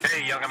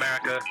young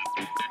America,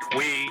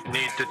 we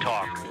need to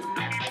talk.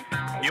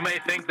 You may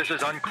think this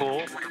is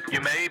uncool.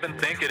 You may even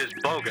think it is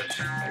bogus.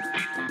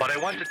 But I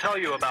want to tell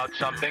you about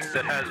something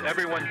that has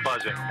everyone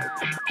buzzing.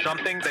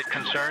 Something that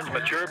concerns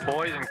mature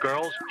boys and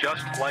girls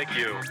just like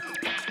you.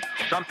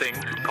 Something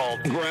called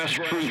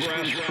grassroots.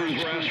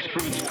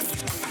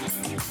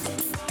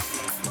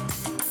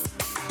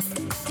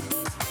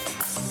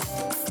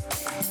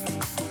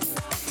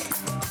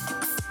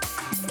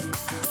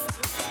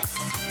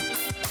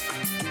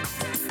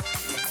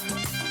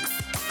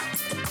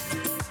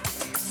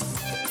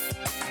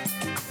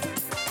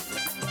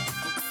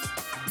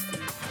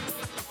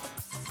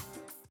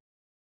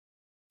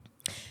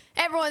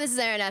 Everyone, this is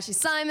Aaron Ashley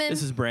Simon.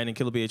 This is Brandon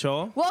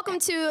KillerBHO. Welcome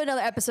to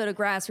another episode of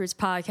Grassroots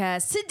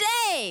Podcast.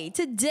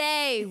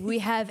 Today we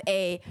have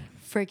a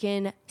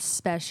freaking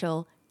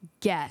special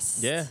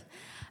guest. Yeah.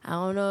 I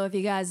don't know if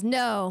you guys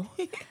know,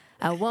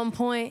 at one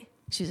point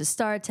she was a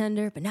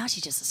Startender, but now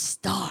she's just a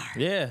star.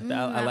 Yeah,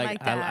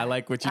 I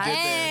like what you did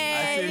there.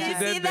 I see what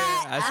you did there.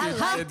 I see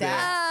what you did there.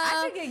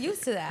 I should get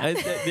used to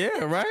that.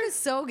 Yeah, right? I should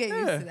so get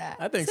used to that.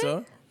 I think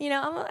so. You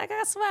know, I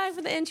got swag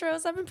for the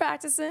intros. I've been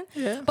practicing.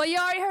 Yeah. But you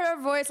already heard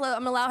her voice.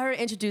 I'm going to allow her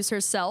to introduce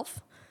herself.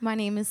 My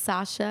name is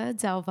Sasha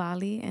Del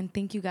Valle, and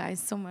thank you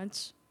guys so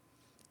much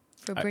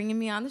for bringing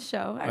me on the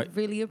show. I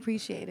really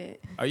appreciate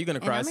it. Are you going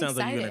to cry? It sounds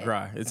like you're going to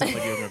cry. It sounds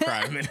like you're going to cry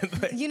in a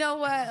minute. You know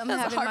what? I'm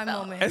having my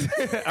moment.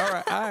 All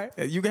right.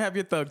 You can have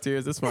your thug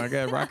tears. That's fine. Go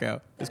ahead, rock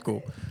out. It's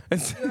cool.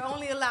 You're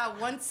only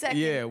allowed 1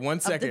 second, 1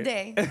 second of the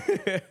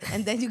day,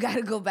 and then you got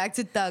to go back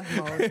to thug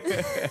mode.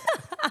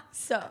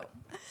 So,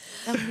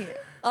 I'm here.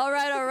 All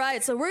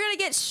right. So we're going to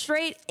get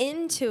straight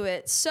into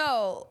it.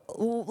 So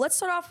let's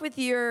start off with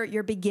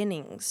your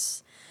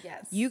beginnings.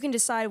 Yes. You can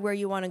decide where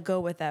you want to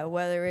go with that,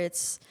 whether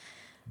it's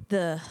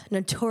the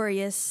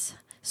notorious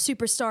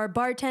superstar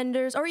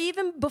bartenders or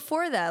even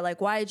before that.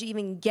 Like, why did you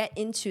even get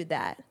into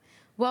that?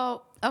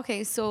 Well,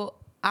 okay, so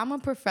I'm a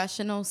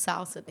professional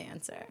salsa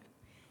dancer.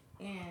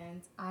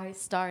 And I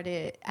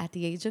started at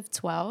the age of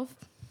 12.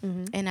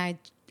 Mm-hmm. And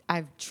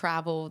I've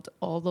traveled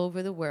all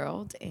over the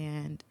world.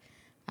 And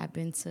I've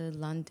been to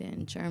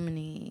London,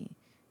 Germany,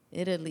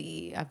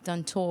 Italy. I've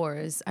done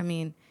tours. I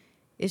mean,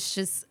 it's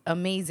just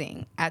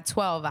amazing. At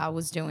 12, I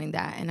was doing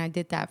that. And I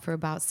did that for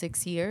about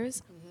 6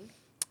 years. Mm-hmm.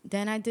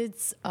 Then I did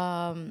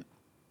some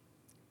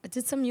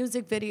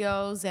music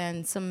videos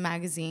and some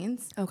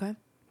magazines. Okay.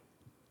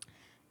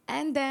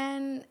 And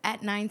then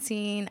at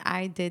 19,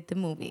 I did the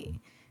movie.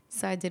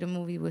 So I did a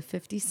movie with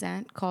 50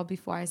 Cent called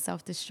Before I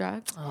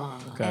Self-Destruct. Oh,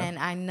 okay. And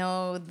I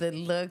know the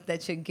look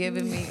that you're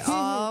giving me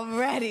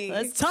already.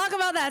 Let's talk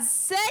about that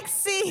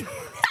sexy.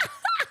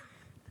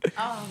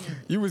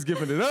 You was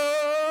giving it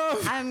up.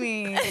 I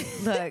mean,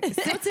 look,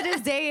 still to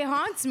this day, it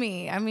haunts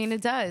me. I mean,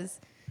 it does.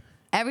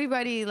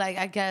 Everybody, like,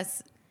 I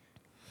guess,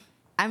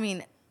 I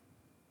mean,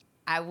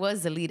 I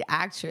was the lead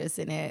actress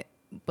in it,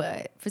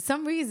 but for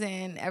some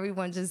reason,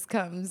 everyone just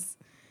comes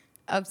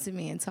up to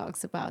me and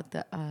talks about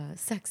the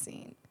sex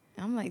scene.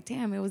 I'm like,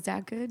 damn, it was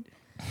that good.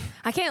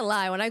 I can't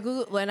lie. When I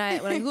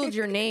googled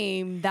your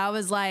name, that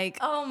was like,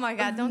 oh my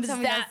God, don't tell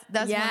me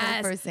that's yes. one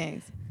of the first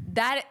things.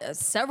 That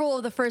several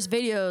of the first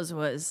videos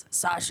was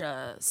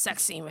Sasha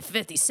sex scene with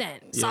 50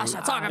 Cent. Yeah.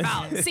 Sasha talking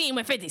about scene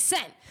with 50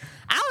 Cent.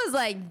 I was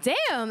like,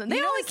 damn,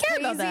 they only care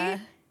about that.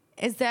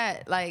 Is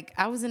that like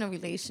I was in a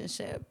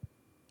relationship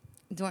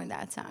during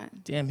that time.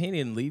 Damn, he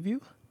didn't leave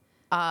you?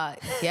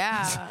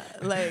 Yeah,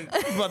 like I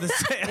was about to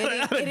say,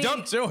 I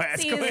dumped your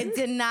ass. It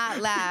did not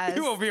last.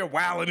 You over here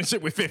wilding and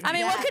shit with 50. I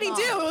mean, what could he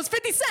do? It was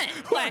 50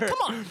 Cent. Like, come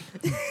on.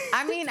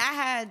 I mean, I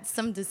had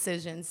some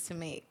decisions to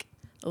make.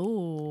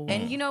 Ooh.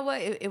 And you know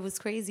what? It was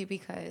crazy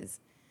because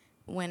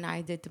when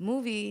I did the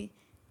movie,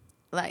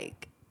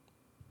 like,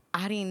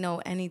 I didn't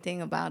know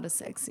anything about a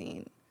sex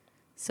scene.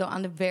 So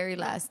on the very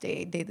last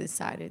day, they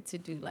decided to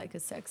do like a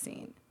sex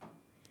scene.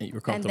 And you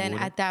were comfortable and then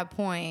with at that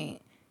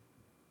point,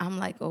 I'm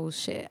like, oh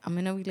shit, I'm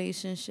in a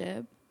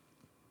relationship.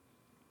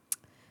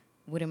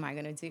 What am I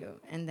gonna do?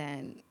 And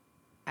then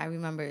I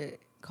remember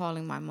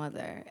calling my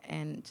mother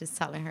and just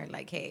telling her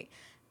like, hey,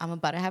 I'm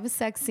about to have a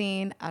sex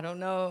scene. I don't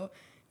know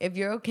if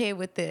you're okay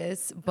with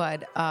this,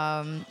 but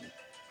damn,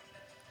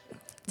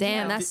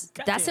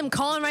 that's him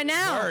calling right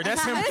now. Word,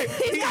 that's him.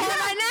 He's calling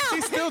right now.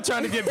 He's still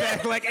trying to get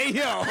back. Like, hey,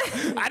 yo,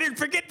 I didn't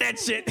forget that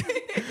shit.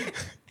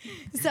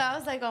 So I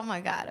was like, oh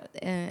my God,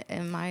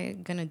 am I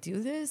gonna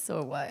do this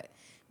or what?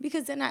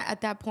 Because then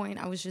at that point,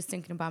 I was just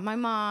thinking about my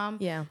mom,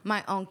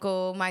 my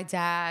uncle, my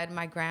dad,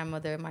 my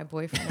grandmother, my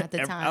boyfriend at the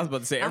time. I was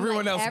about to say,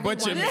 everyone else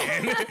but your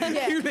man.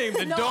 You named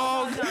the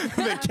dog,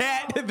 the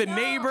cat, the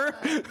neighbor.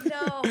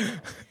 No.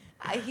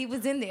 He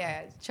was in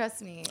there.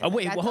 Trust me. Oh,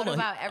 wait, I well, hold on.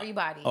 About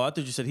everybody. Oh, I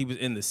thought you said he was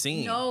in the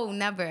scene. No,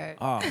 never.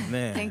 Oh,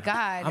 man. Thank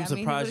God. I'm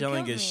surprised y'all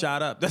didn't get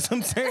shot up. That's what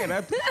I'm saying.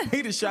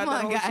 He'd have shot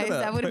that whole shit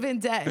up. I would have been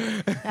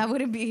dead. I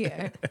wouldn't be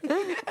here.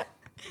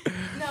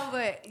 No,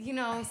 but, you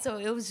know, so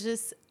it was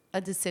just a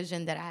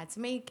decision that I had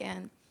to make.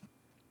 And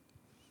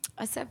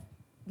I said,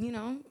 you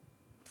know,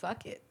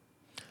 fuck it.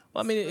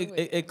 Well, I mean,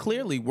 it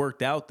clearly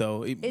worked out,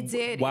 though. It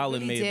did. While it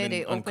really may did. have been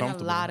it opened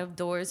uncomfortable. a lot of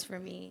doors for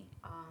me.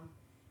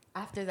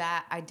 After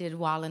that, I did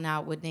Wildin'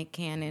 Out with Nick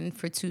Cannon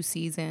for 2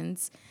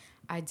 seasons.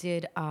 I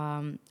did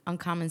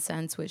Uncommon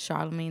Sense with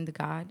Charlamagne Tha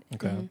God.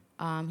 Okay.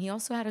 He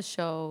also had a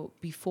show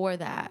before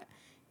that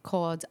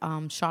called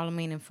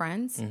Charlamagne and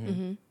Friends.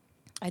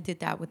 I did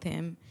that with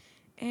him.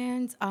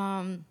 And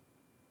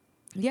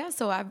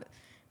so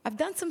I've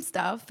done some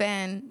stuff,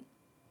 and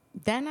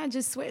then I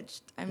just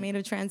switched. I made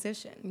a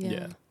transition.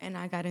 Yeah. And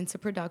I got into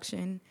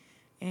production,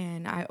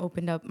 and I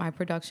opened up my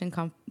production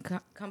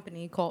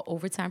company called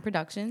Overtime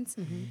Productions.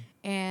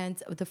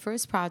 And the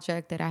first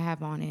project that I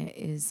have on it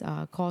is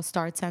called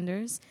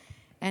Startending.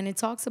 And it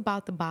talks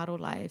about the bottle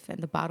life and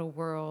the bottle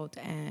world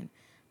and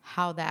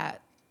how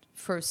that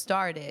first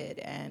started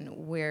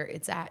and where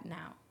it's at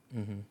now.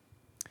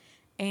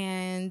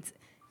 And,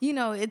 you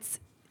know, it's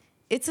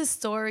a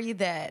story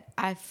that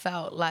I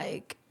felt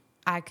like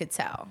I could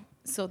tell.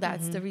 So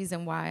that's the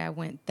reason why I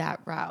went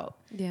that route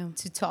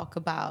to talk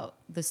about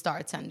the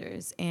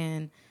Startending.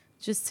 And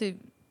just to,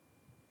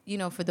 you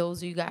know, for those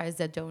of you guys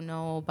that don't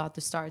know about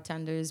the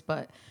Startending,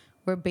 but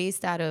we're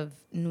based out of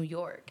New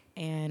York.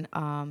 And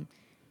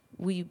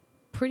we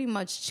pretty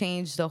much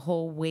changed the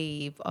whole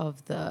wave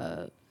of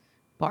the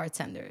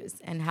bartenders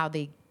and how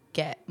they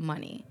get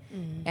money.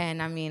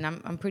 And I mean,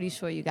 I'm pretty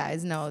sure you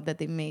guys know that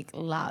they make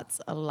lots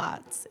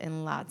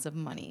and lots of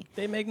money.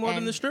 They make more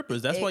than the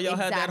strippers. That's why y'all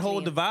had that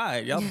whole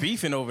divide. Y'all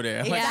beefing over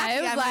there. Yeah,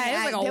 it was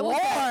like a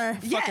war.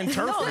 Fucking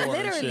turf war.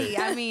 Literally.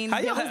 I mean,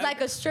 it was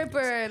like a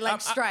stripper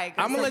strike.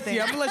 I'm gonna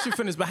let you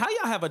finish. But how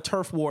y'all have a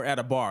turf war at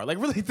a bar? Like,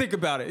 really think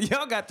about it.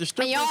 Y'all got the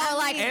strippers and y'all are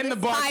like and the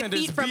 5 bartenders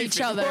feet from each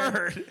other.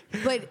 Word.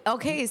 But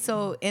okay,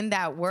 so in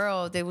that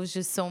world, there was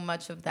just so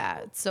much of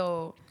that.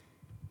 So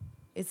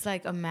it's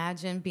like,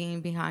 imagine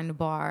being behind the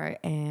bar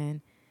and,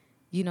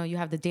 you know, you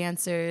have the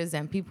dancers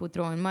and people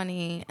throwing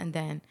money, and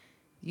then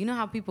you know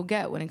how people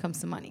get when it comes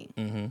to money.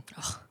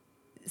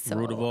 So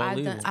Root of all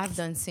evil. I've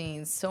done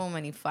seen so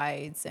many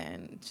fights,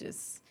 and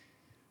just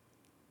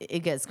it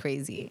gets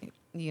crazy,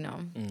 you know,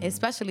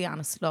 especially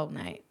on a slow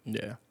night.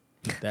 Yeah.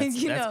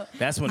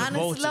 That's when the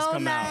vultures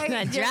come out.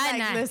 You're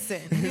like,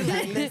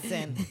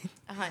 listen,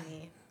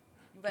 honey,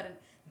 you better.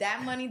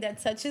 That money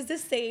that touches the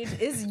stage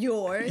is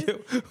yours,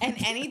 and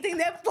anything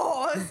that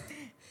falls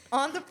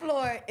on the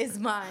floor is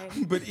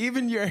mine. But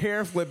even your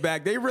hair flip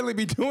back, they really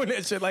be doing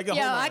that shit. Like,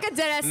 I could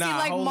dead see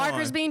like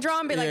markers being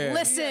drawn, be like,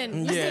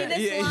 listen, you see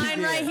this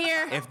line right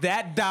here? If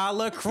that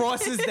dollar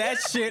crosses that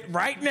shit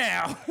right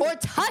now, or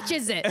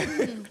touches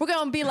it, we're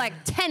gonna be like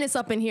tennis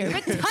up in here.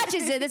 If it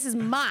touches it, this is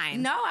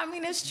mine. No, I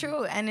mean, it's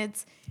true, and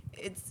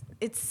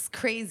it's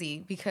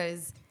crazy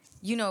because,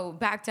 you know,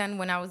 back then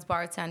when I was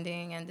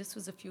bartending, and this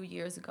was a few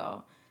years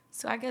ago,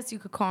 so I guess you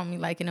could call me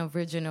like an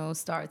original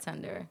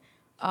Startender.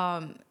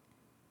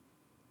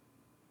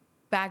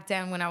 Back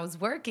then when I was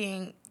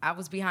working, I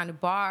was behind a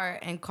bar,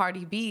 and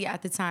Cardi B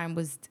at the time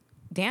was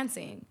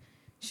dancing.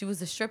 She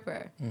was a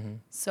stripper.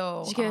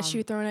 So did you get a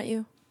shoe thrown at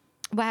you?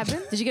 What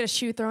happened? Did you get a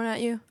shoe thrown at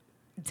you?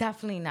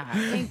 Definitely not.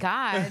 Thank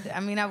God.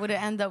 I mean, I would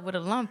have ended up with a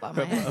lump on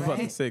my head. I was about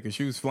to say, because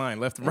she was flying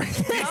left and right.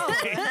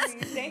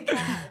 Thank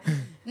God.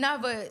 No,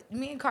 but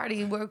me and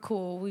Cardi, we're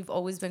cool. We've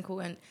always been cool.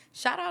 And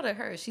shout out to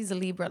her. She's a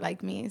Libra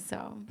like me,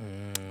 so.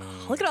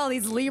 Look at all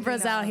these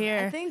Libras out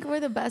here. I think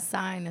we're the best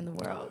sign in the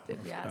world, if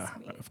you ask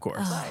me. Of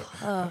course.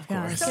 Oh,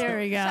 gosh. So, There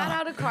we go. Shout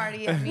out to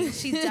Cardi. I mean,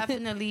 she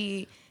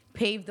definitely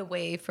paved the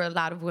way for a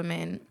lot of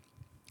women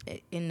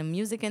in the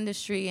music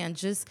industry. And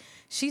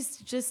she's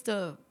just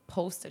a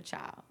poster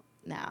child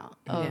now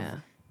of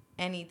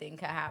anything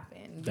could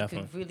happen. Definitely.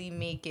 You could really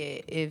make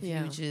it if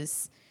you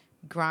just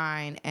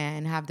grind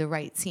and have the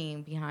right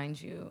team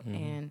behind you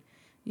and,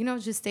 you know,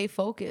 just stay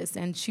focused.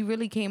 And she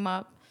really came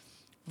up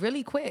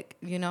really quick,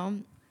 you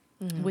know,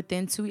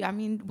 within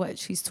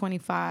she's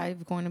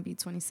 25, going to be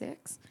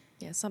 26.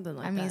 Yeah, something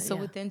like that. I mean, so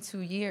within 2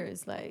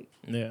 years, like,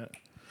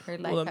 her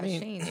life Well, has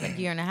changed. A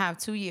year and a half,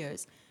 2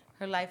 years.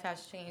 Her life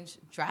has changed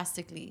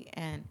drastically.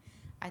 And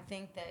I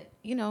think that,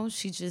 you know,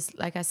 she just,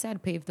 like I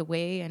said, paved the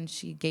way, and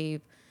she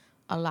gave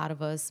a lot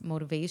of us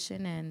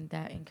motivation and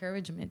that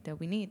encouragement that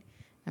we need.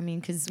 I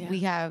mean, because we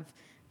have,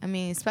 I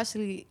mean,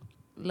 especially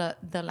the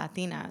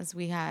Latinas,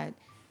 we had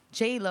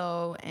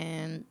J-Lo,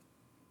 and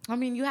I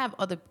mean, you have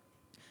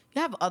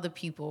other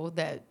people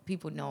that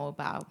people know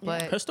about,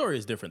 but her story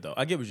is different, though.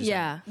 I get what you're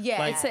saying. Yeah,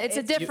 Like, it's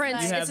a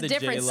different, you have it's a the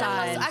different J-Los.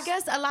 side. I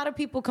guess a lot of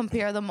people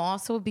compare them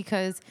also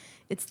because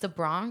it's the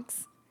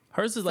Bronx.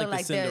 Hers is like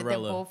the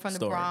Cinderella they're both from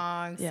story. the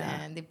Bronx,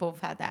 and they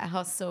both had that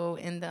hustle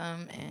in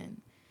them,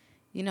 and,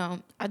 you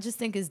know, I just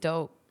think it's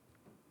dope.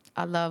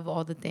 I love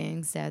all the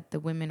things that the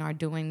women are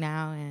doing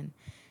now, and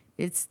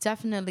it's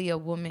definitely a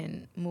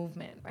woman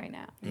movement right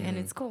now, and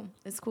it's cool.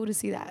 It's cool to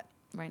see that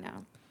right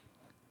now.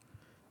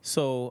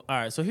 So, all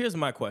right. So here's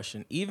my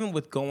question. Even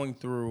with going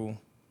through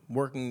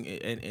working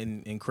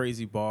in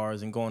crazy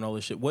bars and going all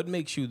this shit, what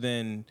makes you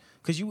then?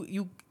 Because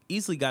you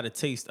easily got a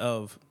taste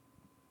of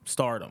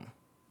stardom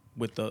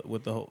with the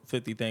whole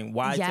 50 thing.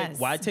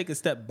 Why take a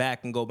step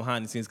back and go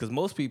behind the scenes? Because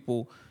most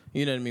people,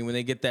 You know what I mean? When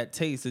they get that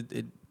taste,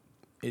 it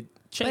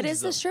changes. But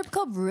is the strip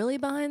club really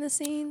behind the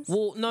scenes?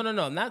 Well, no,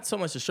 not so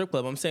much the strip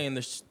club. I'm saying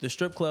the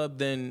strip club,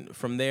 then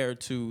from there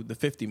to the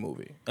 50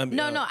 movie. I mean,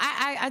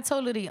 I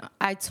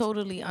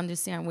totally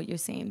understand what you're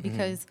saying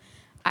because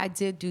I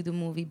did do the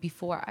movie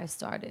before I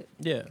started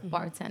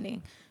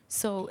bartending.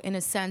 So in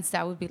a sense,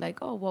 that would be like,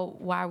 oh, well,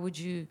 why would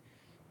you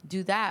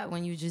do that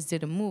when you just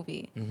did a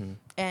movie?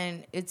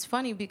 And it's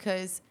funny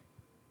because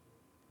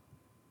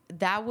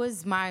that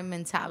was my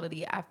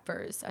mentality at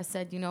first. I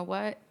said, you know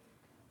what?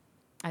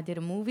 I did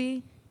a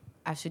movie.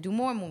 I should do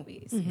more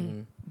movies.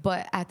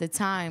 But at the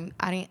time,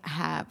 I didn't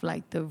have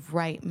like the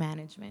right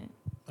management.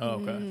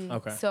 Oh,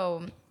 okay.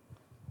 So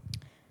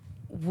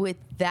with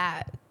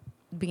that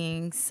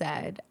being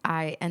said,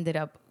 I ended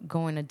up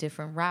going a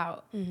different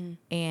route.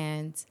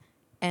 And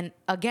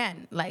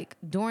again, like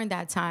during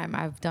that time,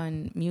 I've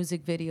done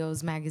music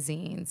videos,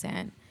 magazines,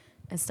 and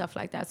stuff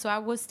like that. So I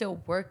was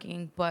still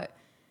working, but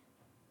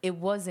it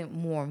wasn't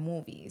more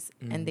movies,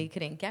 and they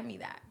couldn't get me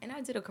that. And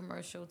I did a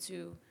commercial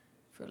too,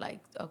 for like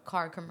a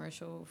car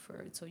commercial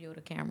for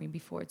Toyota Camry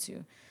before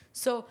too.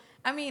 So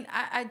I mean,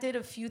 I did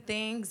a few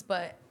things,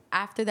 but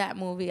after that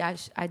movie,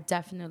 I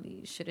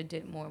definitely should have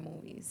did more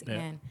movies. Yeah.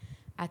 And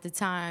at the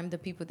time, the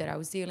people that I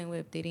was dealing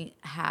with, they didn't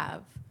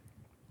have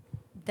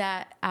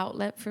that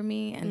outlet for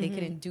me, and they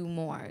couldn't do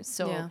more.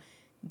 So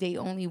they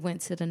only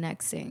went to the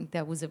next thing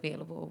that was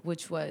available,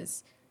 which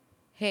was,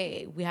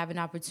 hey, we have an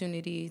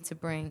opportunity to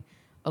bring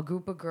a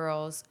group of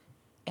girls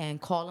and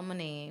call them a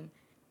name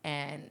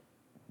and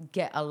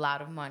get a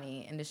lot of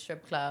money in the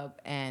strip club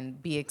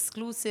and be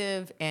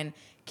exclusive and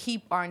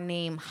keep our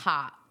name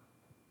hot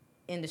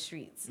in the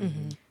streets.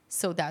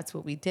 So that's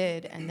what we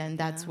did. And then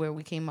that's where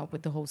we came up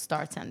with the whole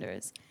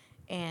Startenders.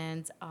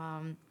 And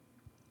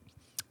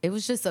it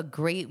was just a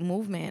great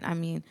movement. I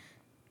mean,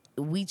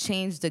 we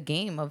changed the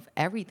game of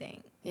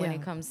everything when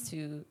it comes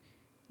to,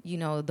 you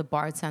know, the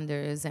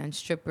bartenders and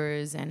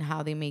strippers and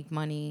how they make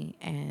money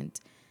and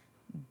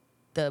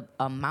the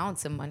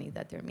amounts of money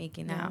that they're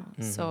making now.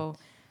 So,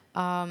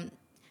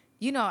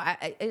 you know,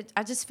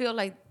 I just feel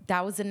like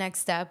that was the next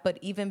step. But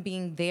even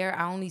being there,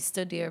 I only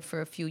stood there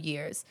for a few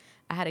years.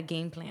 I had a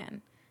game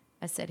plan.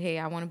 I said, hey,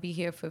 I want to be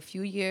here for a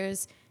few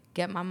years,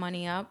 get my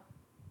money up,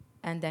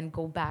 and then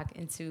go back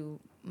into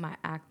my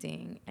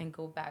acting and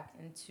go back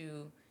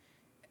into,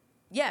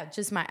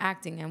 just my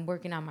acting and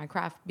working on my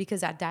craft.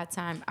 Because at that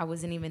time, I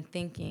wasn't even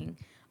thinking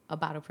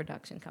about a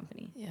production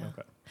company. Yeah.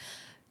 Okay.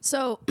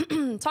 So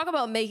talk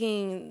about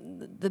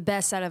making the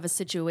best out of a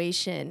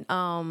situation.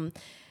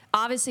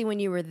 Obviously, when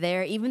you were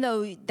there, even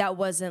though that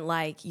wasn't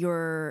like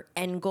your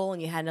end goal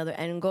and you had another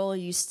end goal,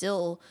 you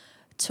still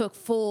took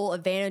full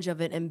advantage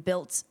of it and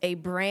built a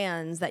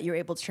brand that you're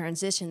able to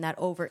transition that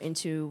over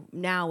into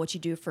now what you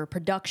do for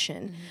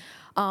production.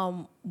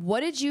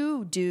 What did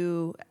you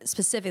do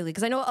specifically?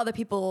 Because I know other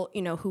people,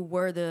 you know, who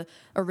were the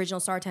original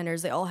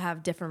Startenders, they all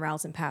have different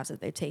routes and paths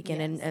that they've taken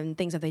and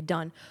things that they've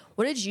done.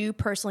 What did you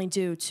personally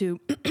do to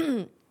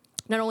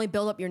not only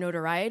build up your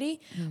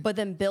notoriety, but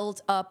then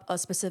build up a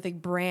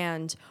specific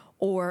brand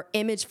or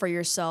image for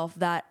yourself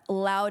that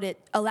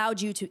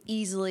allowed you to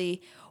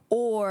easily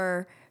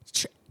or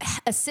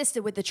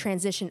assisted with the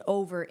transition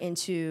over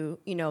into,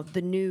 you know,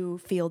 the new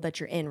field that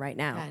you're in right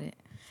now? Got it.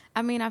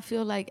 I mean, I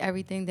feel like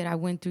everything that I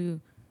went through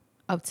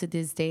up to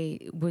this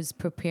day was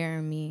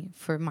preparing me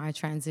for my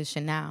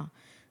transition now.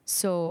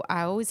 So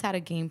I always had a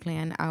game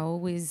plan. I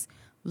always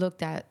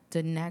looked at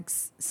the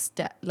next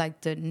step, like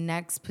the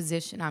next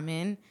position I'm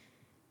in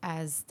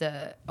as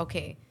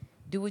okay,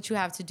 do what you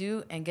have to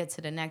do and get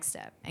to the next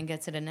step and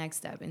get to the next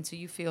step until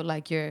you feel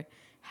like you're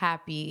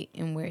happy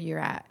in where you're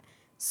at.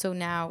 So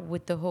now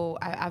with the whole,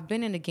 I've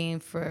been in the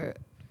game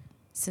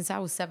since I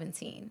was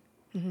 17.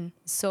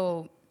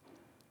 So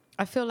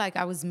I feel like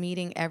I was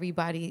meeting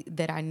everybody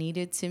that I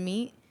needed to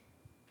meet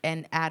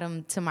and add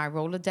them to my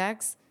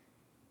Rolodex.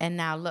 And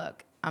now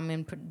look, I'm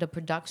in the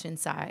production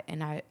side,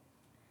 and I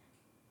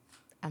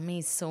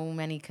made so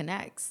many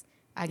connects.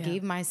 I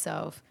gave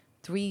myself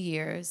 3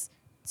 years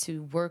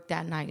to work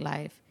that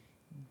nightlife,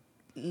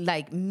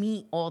 like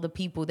meet all the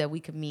people that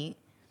we could meet.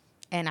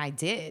 And I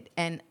did.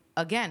 And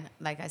again,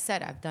 like I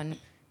said, I've done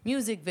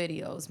music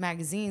videos,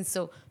 magazines.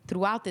 So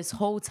throughout this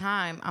whole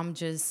time, I'm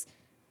just,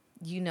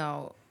 you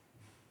know,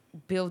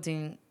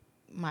 building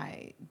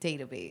my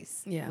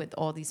database with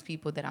all these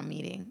people that I'm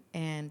meeting,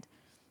 and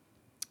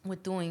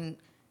with doing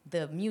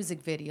the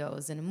music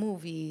videos and the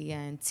movie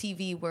and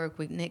TV work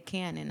with Nick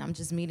Cannon. I'm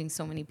just meeting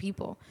so many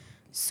people.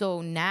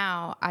 So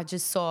now I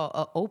just saw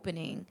an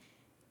opening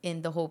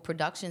in the whole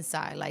production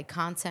side. Like,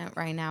 content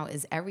right now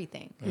is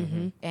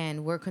everything.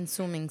 And we're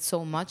consuming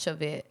so much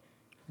of it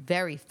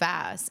very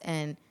fast.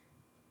 And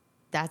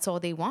that's all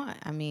they want.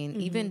 I mean,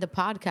 even the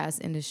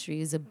podcast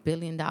industry is $1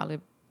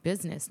 billion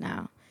business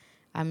now.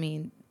 I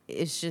mean,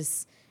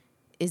 it's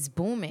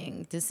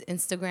booming. This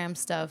Instagram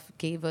stuff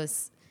gave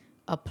us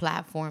a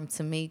platform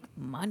to make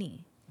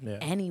money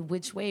any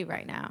which way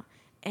right now.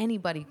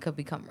 Anybody could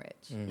become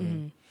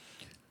rich.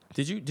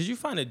 Did you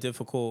find it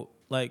difficult,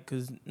 like,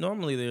 because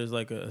normally there's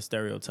like a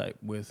stereotype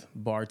with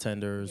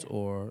bartenders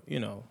or, you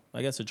know,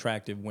 I guess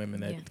attractive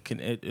women that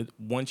can,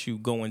 once you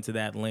go into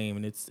that lane,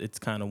 and it's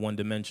kind of one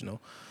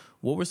dimensional.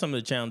 What were some of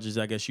the challenges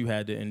I guess you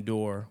had to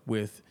endure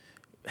with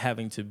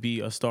having to be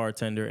a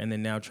Startender and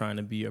then now trying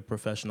to be a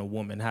professional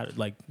woman? How,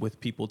 like,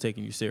 with people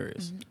taking you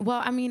serious? Well,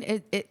 I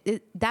mean,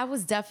 that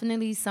was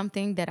definitely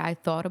something that I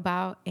thought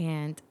about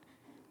and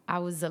I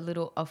was a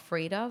little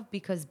afraid of,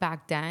 because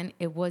back then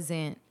it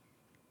wasn't,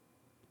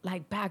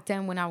 like, back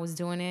then when I was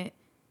doing it,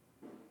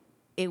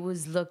 it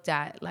was looked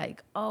at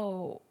like,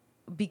 oh,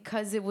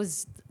 because it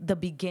was the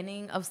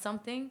beginning of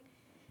something,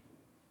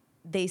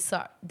 they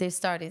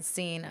started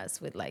seeing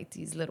us with like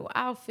these little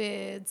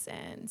outfits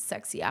and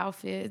sexy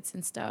outfits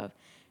and stuff.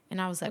 And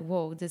I was like,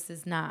 whoa, this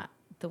is not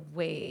the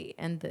way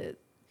and the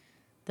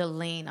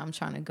lane I'm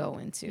trying to go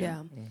into. Yeah.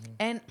 Mm-hmm.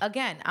 And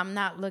again, I'm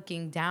not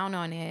looking down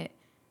on it.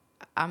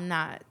 I'm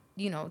not,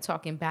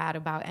 talking bad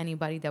about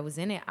anybody that was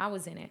in it. I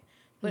was in it.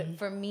 But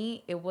for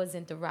me, it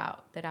wasn't the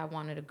route that I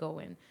wanted to go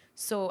in.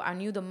 So I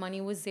knew the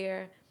money was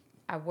there.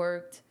 I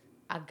worked.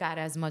 I got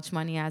as much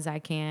money as I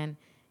can.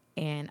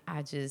 And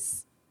I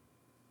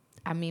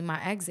made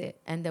my exit.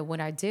 And then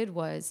what I did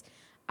was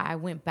I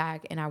went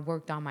back and I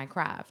worked on my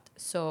craft.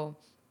 So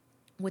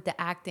with the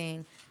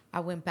acting,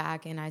 I went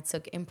back and I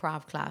took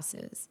improv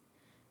classes.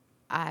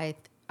 I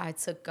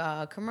took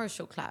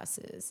commercial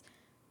classes.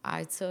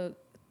 I took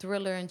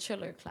thriller and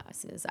chiller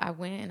classes. I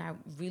went and I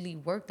really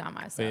worked on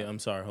myself. Wait, I'm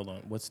sorry, hold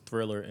on. What's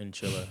thriller and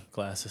chiller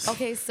classes?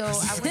 Okay, so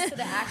I went to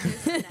the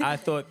actors. I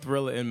thought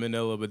thriller in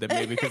Manila, but then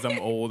maybe because I'm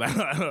old, I don't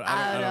know.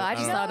 I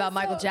just thought about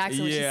Michael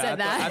Jackson when she said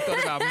that. I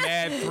thought about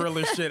mad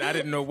thriller shit. I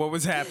didn't know what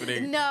was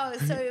happening. No,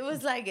 so it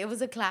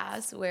was a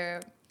class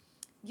where,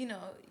 you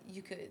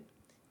could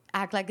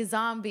act like a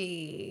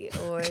zombie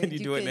or Can you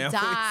do it could now,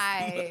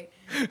 die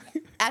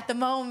at the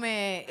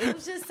moment. It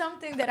was just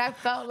something that I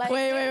felt like.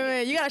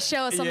 Wait. You gotta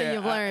show us something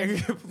you've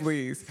learned.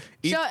 Please.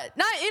 It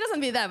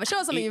doesn't be that, but show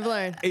us something you've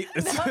learned.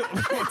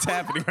 What's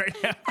happening right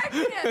now?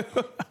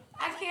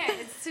 I can't.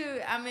 It's too.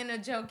 I'm in a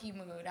jokey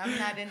mood. I'm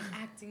not in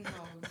acting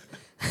mode.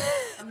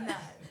 I'm not.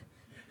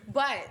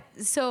 But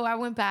so I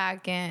went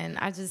back and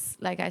I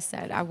just, like I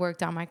said, I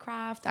worked on my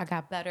craft. I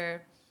got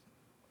better.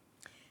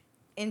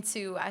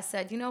 I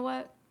said, you know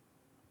what?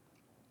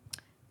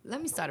 Let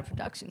me start a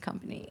production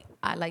company.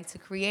 I like to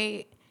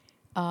create.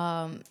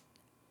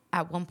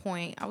 At one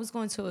point, I was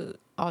going to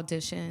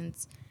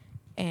auditions,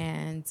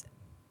 and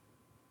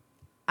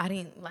I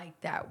didn't like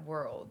that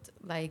world.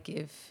 Like,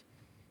 if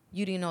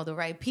you didn't know the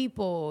right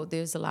people,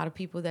 there's a lot of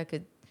people that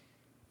could,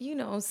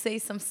 say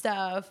some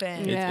stuff.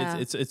 And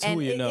it's who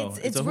you know.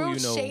 It's a real who you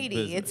know shady.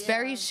 business. It's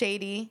very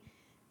shady.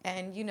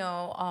 And,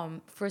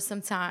 for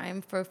some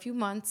time, for a few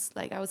months,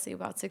 like I would say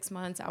about 6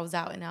 months, I was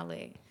out in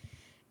LA.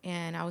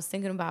 And I was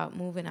thinking about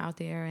moving out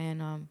there.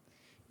 And,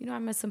 I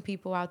met some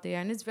people out there.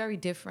 And it's very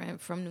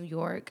different from New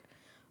York.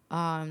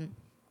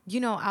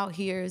 Out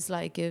here is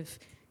like if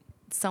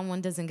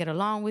someone doesn't get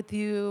along with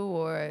you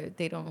or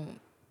they don't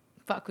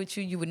fuck with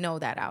you, you would know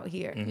that out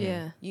here.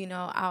 Yeah.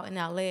 Out in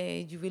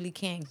LA, you really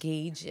can't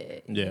gauge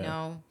it.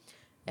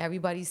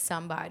 Everybody's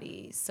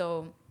somebody.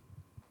 So,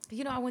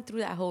 I went through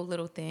that whole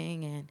little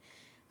thing, and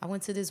I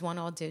went to this one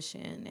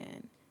audition,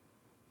 and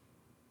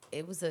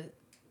it was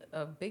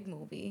a big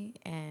movie,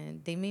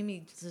 and they made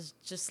me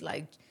just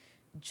like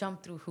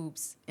jump through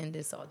hoops in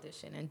this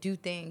audition and do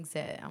things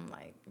that I'm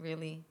like,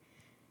 really?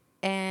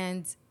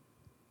 And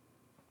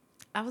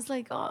I was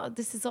like, oh,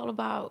 this is all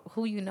about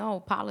who you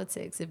know,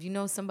 politics. If you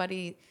know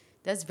somebody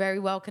that's very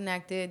well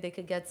connected, they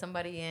could get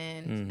somebody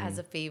in as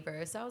a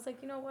favor. So I was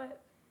like, you know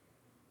what?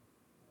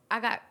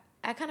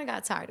 I kind of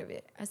got tired of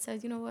it. I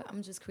said, you know what? I'm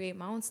going to just create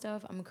my own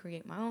stuff. I'm going to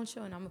create my own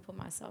show, and I'm going to put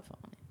myself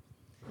on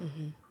it.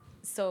 Mm-hmm.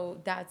 So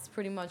that's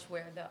pretty much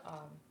where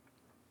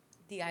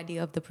the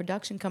idea of the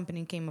production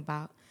company came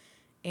about.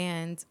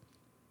 And,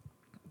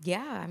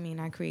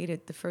 I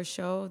created the first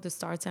show, the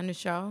Startending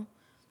show.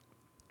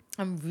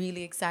 I'm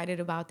really excited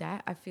about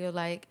that. I feel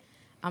like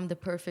I'm the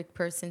perfect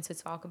person to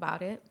talk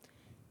about it.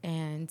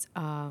 And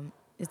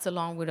it's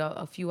along with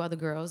a few other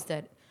girls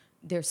that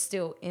they're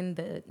still in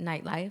the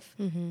nightlife.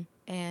 Mm-hmm.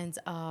 And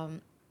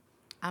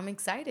I'm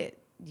excited.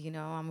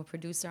 I'm a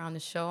producer on the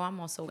show. I'm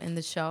also in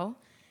the show.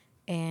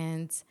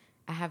 And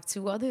I have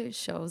 2 other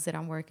shows that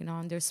I'm working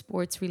on. They're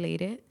sports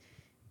related.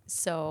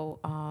 So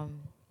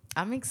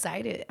I'm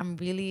excited. I'm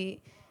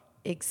really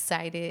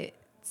excited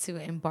to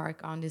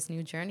embark on this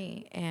new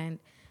journey. And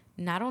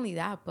not only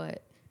that,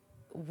 but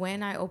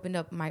when I opened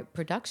up my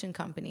production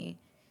company,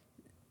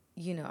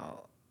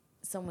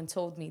 someone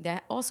told me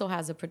that also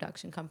has a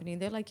production company.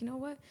 They're like, you know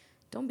what?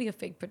 Don't be a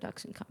fake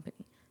production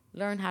company.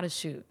 Learn how to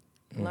shoot.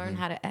 Mm-hmm. Learn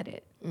how to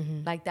edit.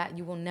 Mm-hmm. Like that,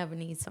 you will never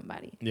need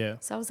somebody. Yeah.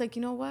 So I was like,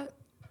 you know what?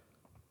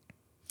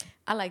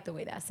 I like the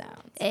way that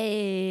sounds.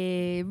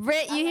 Hey,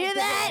 Britt, you hear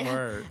that?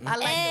 Word. I like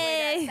the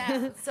way that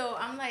sounds. So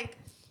I'm like,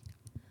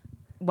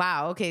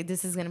 wow, okay,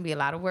 this is going to be a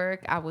lot of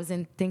work. I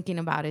wasn't thinking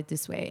about it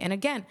this way. And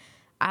again,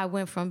 I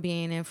went from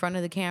being in front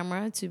of the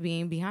camera to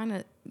being behind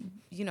the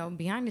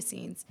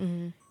scenes.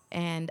 Mm-hmm.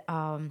 And,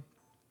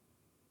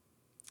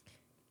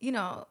 you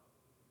know,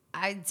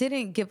 I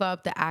didn't give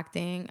up the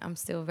acting. I'm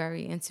still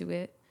very into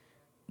it.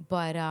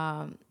 But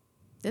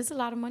there's a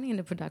lot of money in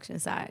the production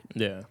side.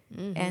 Yeah.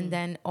 And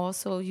then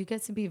also you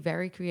get to be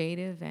very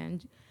creative,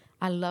 and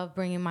I love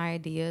bringing my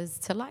ideas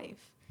to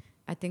life.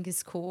 I think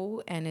it's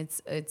cool, and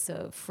it's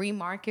a free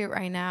market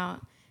right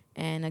now.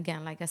 And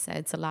again, like I said,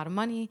 it's a lot of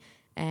money,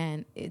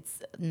 and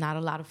it's not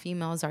a lot of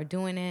females are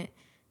doing it.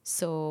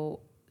 So,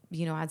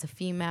 you know, as a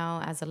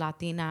female, as a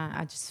Latina,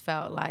 I just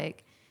felt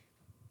like,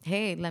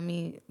 hey, let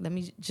me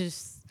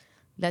just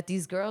let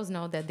these girls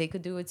know that they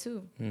could do it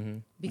too,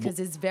 because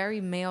it's very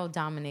male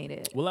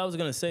dominated. Well, I was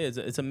gonna say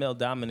it's a male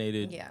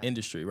dominated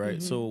industry,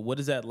 right? So what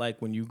is that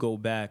like when you go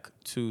back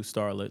to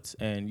Starlets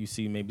and you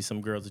see maybe some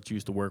girls that you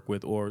used to work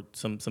with, or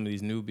some of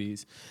these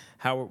newbies?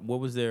 What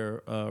was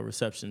their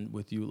reception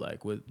with you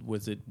like?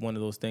 Was it one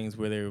of those things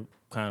where they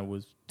kind of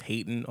was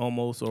hating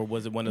almost, or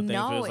was it one of the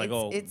things where it's like,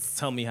 oh,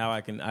 tell me how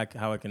I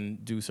can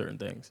do certain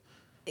things?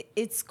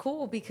 It's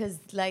cool because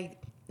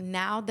like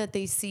now that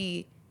they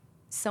see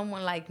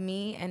someone like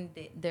me, and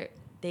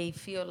they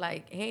feel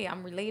like, hey,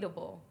 I'm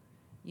relatable.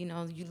 You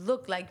know, you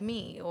look like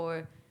me,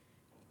 or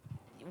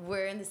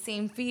we're in the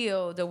same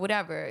field, or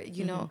whatever.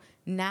 You know,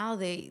 now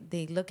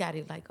they look at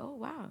it like, oh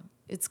wow,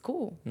 it's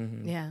cool.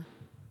 Yeah.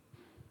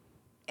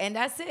 And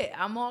that's it.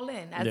 I'm all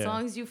in. As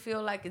long as you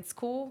feel like it's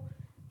cool,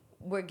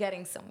 we're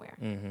getting somewhere.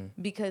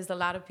 Because a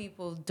lot of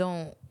people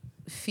don't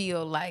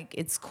feel like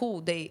it's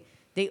cool. They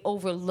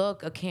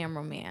overlook a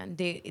cameraman.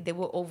 They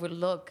will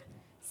overlook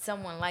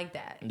someone like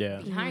that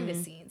behind the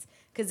scenes,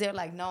 because they're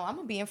like, no, I'm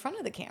gonna be in front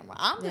of the camera,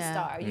 I'm the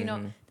star, you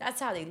know. That's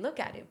how they look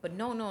at it. But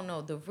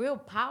no, the real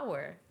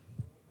power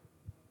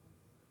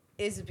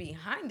is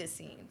behind the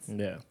scenes,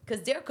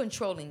 because they're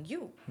controlling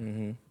you.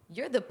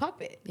 You're the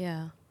puppet.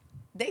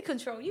 They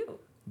control you.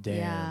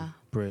 Damn,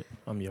 Britt,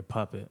 I'm your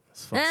puppet.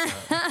 It's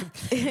fucked up.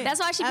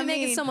 That's why she be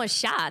making so much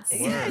shots.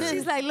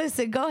 She's like,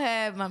 listen, go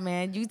ahead, my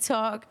man, you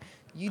talk,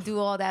 you do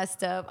all that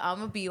stuff, I'm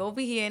gonna be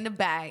over here in the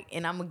bag,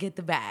 and I'm gonna get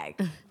the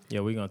bag. Yeah,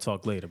 we're gonna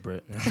talk later,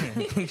 Britt.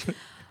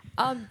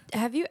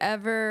 Have you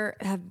ever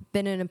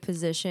been in a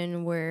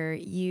position where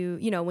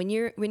you know, when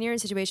you're in a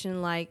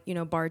situation like, you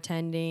know,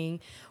 bartending,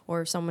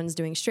 or if someone's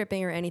doing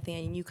stripping or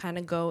anything, and you kind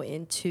of go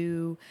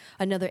into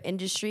another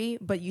industry,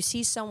 but you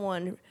see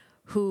someone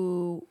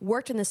who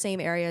worked in the same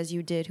area as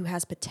you did, who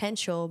has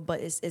potential, but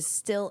is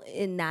still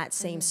in that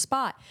same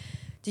spot?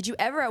 Did you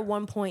ever at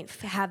one point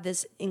have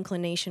this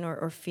inclination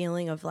or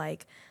feeling of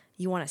like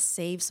you want to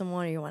save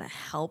someone, or you want to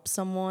help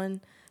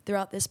someone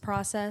throughout this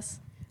process?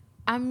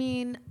 I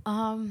mean,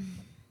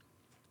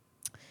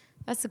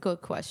 that's a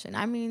good question.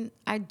 I mean,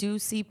 I do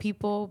see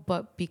people,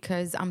 but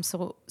because I'm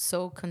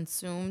so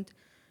consumed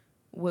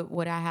with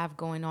what I have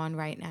going on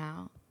right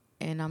now,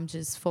 and I'm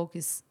just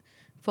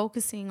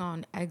focusing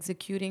on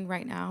executing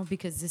right now,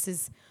 because this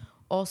is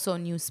also a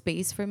new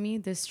space for me,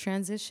 this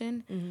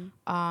transition.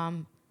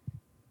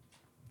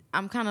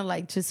 I'm kind of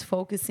like just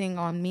focusing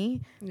on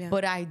me,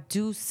 but I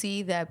do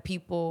see that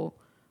people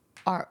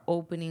are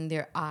opening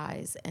their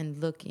eyes and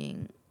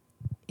looking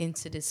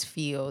into this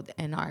field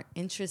and are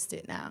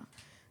interested now.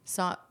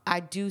 So I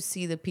do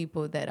see the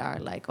people that are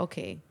like,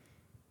 okay,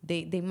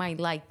 they might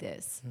like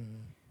this.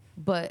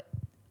 But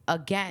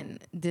again,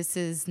 this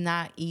is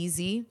not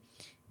easy.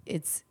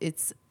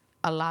 It's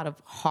a lot of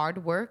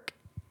hard work,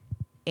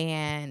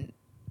 and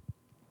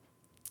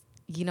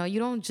you know, you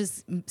don't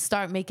just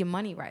start making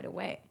money right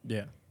away.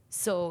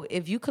 So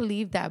if you could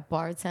leave that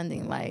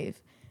bartending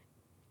life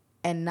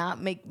and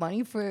not make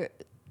money for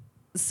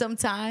some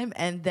time,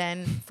 and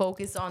then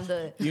focus on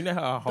the you know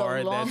how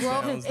hard that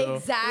sounds, though.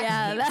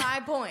 Exactly,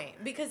 my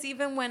point. Because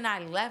even when I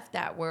left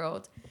that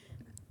world,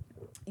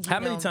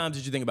 how many times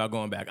did you think about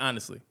going back?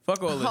 Honestly,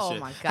 fuck all this shit. Oh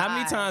my God. How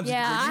many times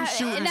were you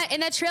shooting? In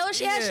that trailer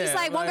she had, she's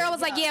like, one girl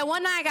was like, yeah,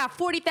 one night I got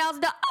 $40,000. I was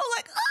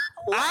like,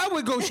 what? I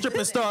would go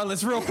stripping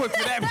Starlets real quick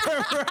for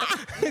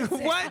that.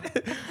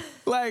 What?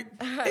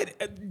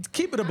 Like,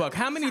 keep it a buck.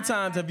 How many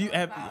times have you?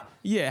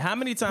 How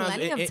many times?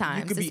 Plenty of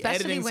times, you could be especially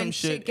editing when some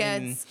shit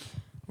gets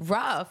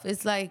rough.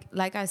 It's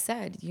like I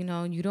said, you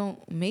know, you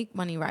don't make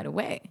money right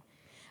away.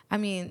 I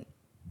mean,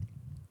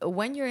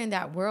 when you're in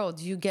that world,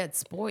 you get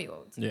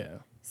spoiled.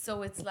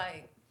 So it's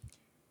like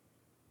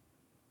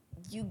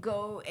you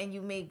go and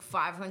you make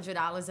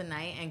 $500 a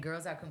night, and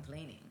girls are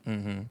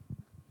complaining.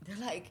 They're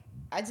like,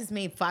 I just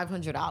made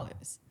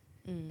 $500.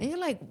 And you're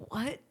like,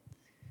 what?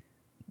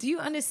 Do you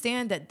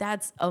understand that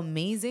that's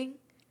amazing?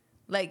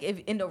 Like, if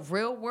in the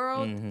real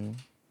world,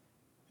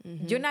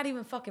 you're not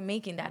even fucking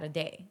making that a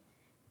day.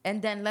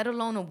 And then let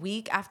alone a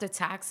week after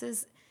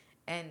taxes,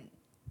 and,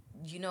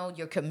 you know,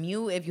 your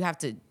commute, if you have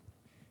to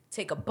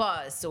take a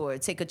bus or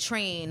take a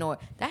train, or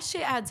that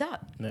shit adds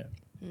up.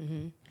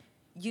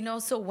 You know,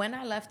 so when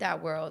I left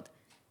that world,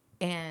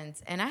 and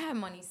I had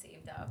money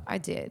saved up, I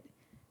did.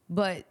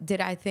 But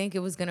did I think it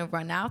was going to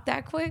run out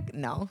that quick?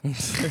 No.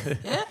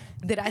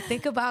 Did I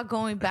think about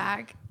going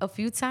back a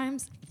few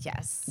times?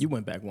 Yes. You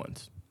went back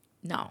once?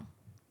 No.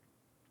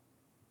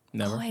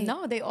 Never? Oh,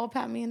 no, they all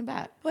pat me in the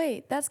back.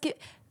 Wait, that's good.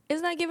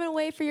 Isn't that giving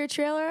away for your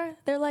trailer?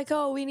 They're like,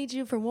 oh, we need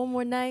you for one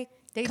more night.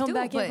 They Come do,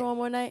 back in but- for one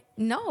more night.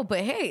 No, but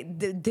hey,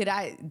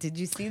 did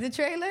you see the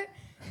trailer?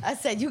 I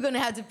said you're gonna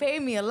have to pay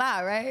me a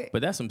lot, right?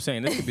 But that's what I'm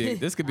saying.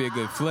 This could be a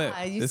good flip.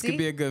 you This see? could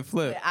be a good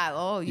flip.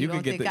 You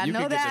don't think I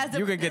know that? as a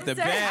You can get the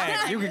producer?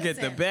 bag. You can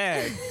get the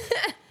bag.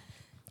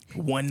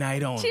 One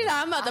night only. She's like,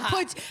 I'm about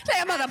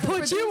to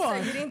put you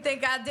on. You didn't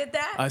think I did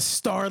that? A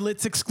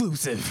Starlet's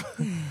exclusive.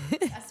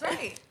 That's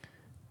right.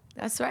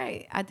 That's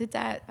right. I did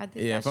that. I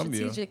did that if I'm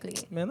you.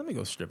 strategically. Man, let me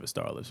go strip at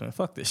Starlet's, man.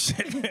 Fuck this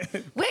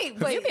shit. Wait,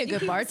 but You'd be a good keep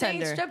saying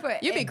bartender. Stripper.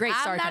 You'd be a great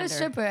I'm not a bartender.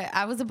 stripper.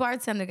 I was a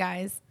bartender,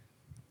 guys.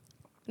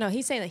 No,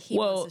 he's saying that he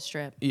wants to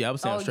strip. Yeah, I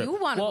was saying Oh, strip. you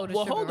wanna go to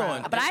well, stripper hold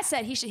on. route. But I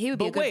said he would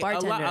be a But good wait,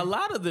 bartender. a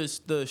lot of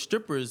the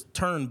strippers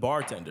turn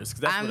bartenders.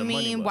 'Cause that's I where the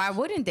money mean, was. why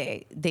wouldn't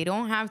they? They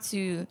don't have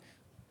to,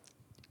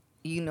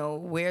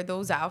 wear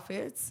those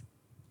outfits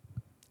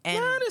and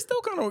Nah, they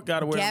still kind of got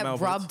to wear them get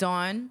outfits. rubbed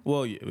on.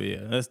 Well, yeah,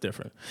 that's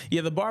different.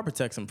 Yeah, the bar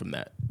protects them from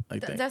that, I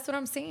think. That's what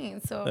I'm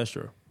saying. So That's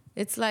true.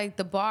 it's like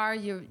the bar,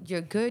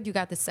 you're good. You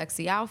got the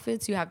sexy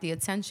outfits. You have the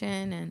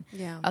attention, and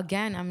Yeah.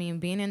 again, I mean,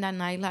 being in that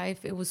nightlife,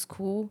 it was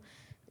cool.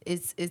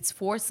 It's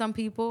for some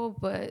people,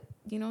 but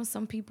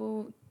some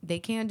people they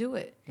can't do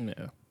it.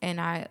 Yeah.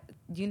 And I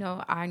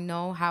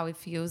know how it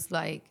feels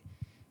like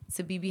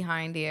to be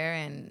behind there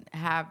and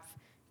have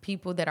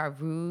people that are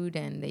rude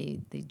and they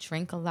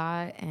drink a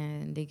lot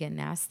and they get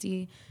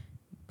nasty,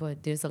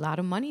 but there's a lot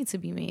of money to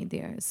be made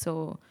there.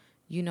 So,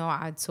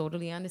 I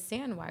totally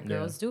understand why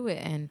girls do it.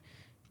 And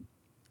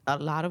a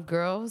lot of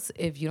girls,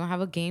 if you don't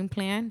have a game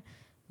plan,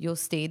 you'll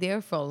stay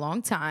there for a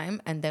long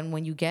time. And then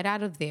when you get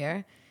out of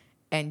there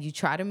and you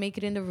try to make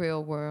it in the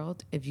real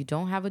world, if you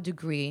don't have a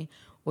degree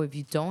or if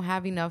you don't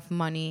have enough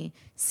money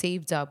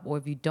saved up or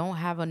if you don't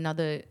have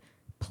another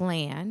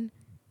plan,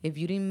 if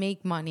you didn't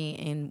make money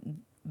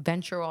and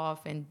venture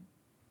off and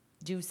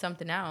do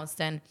something else,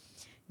 then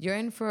you're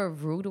in for a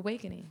rude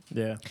awakening.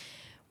 Yeah.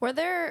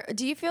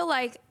 Do you feel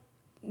like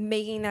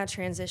making that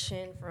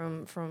transition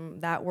from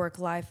that work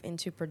life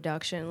into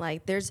production,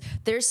 like there's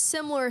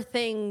similar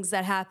things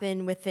that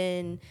happen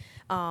within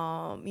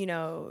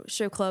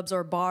strip clubs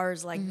or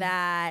bars like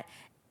that,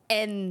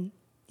 and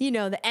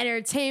the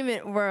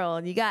entertainment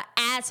world, you got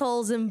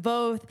assholes in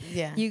both.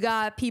 Yeah. You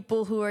got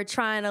people who are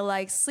trying to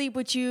like sleep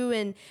with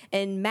you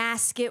and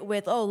mask it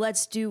with, oh,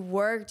 let's do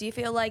work. Do you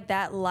feel like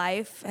that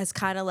life has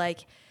kind of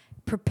like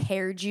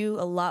prepared you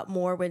a lot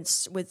more with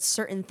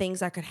certain things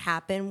that could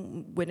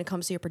happen when it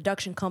comes to your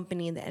production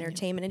company and the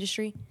entertainment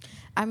industry?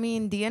 I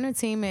mean, the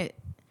entertainment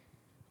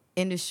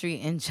industry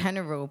in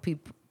general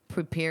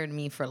prepared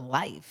me for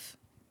life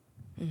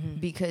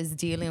because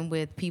dealing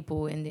with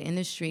people in the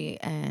industry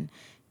and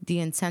the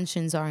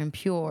intentions are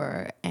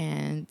impure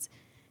and,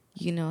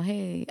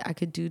 hey, I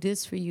could do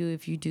this for you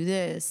if you do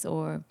this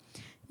or,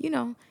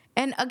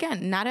 and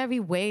again, not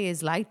every way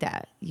is like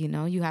that.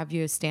 You have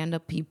your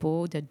stand-up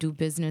people that do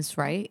business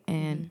right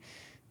and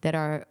that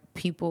are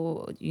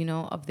people,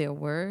 of their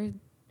word,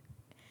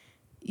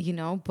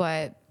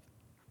 but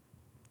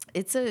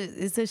it's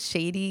a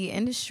shady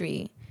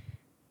industry.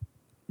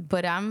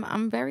 But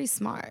I'm very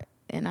smart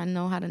and I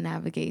know how to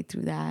navigate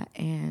through that.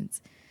 And,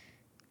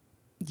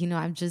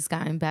 I've just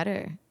gotten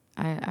better.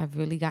 I've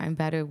really gotten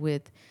better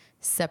with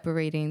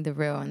separating the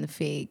real and the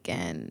fake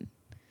and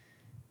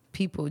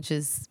people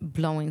just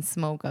blowing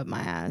smoke up my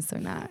ass or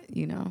not,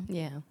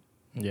 Yeah.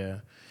 Yeah.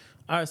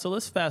 All right, so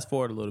let's fast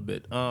forward a little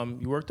bit.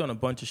 You worked on a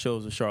bunch of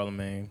shows with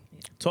Charlamagne.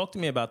 Talk to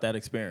me about that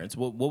experience.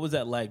 What was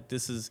that like?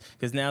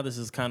 Because now this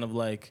is kind of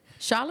like...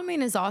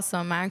 Charlamagne is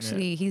awesome.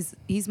 Actually,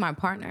 he's my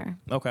partner.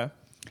 Okay.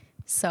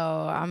 So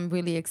I'm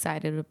really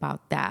excited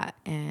about that.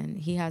 And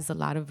he has a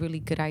lot of really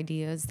good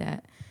ideas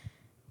that,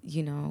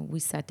 we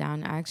sat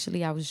down.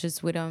 Actually, I was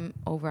just with him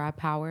over at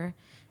Power,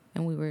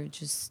 and we were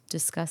just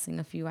discussing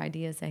a few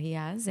ideas that he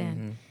has.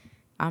 And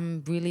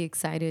I'm really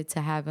excited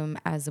to have him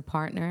as a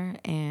partner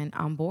and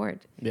on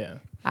board. Yeah.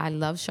 I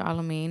love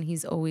Charlamagne.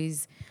 He's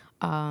always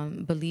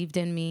believed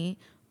in me,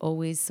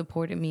 always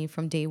supported me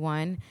from day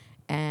one.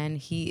 And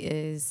he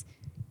is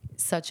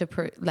such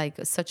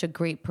a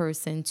great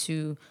person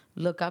to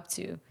look up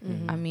to.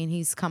 I mean,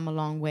 he's come a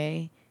long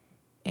way,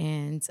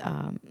 and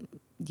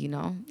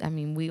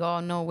we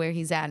all know where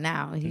he's at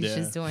now. He's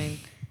just doing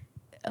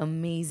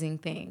amazing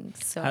things.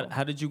 So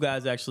How did you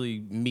guys actually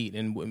meet,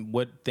 and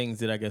what things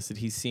did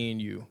he see in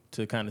you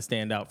to kind of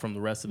stand out from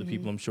the rest of the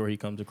people I'm sure he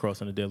comes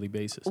across on a daily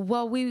basis?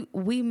 Well,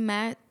 we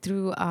met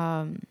through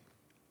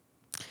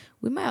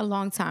we met a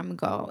long time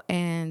ago,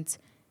 and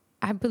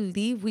I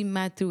believe we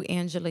met through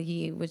Angela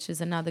Yee, which is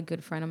another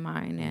good friend of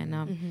mine,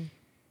 and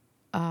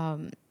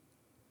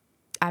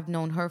I've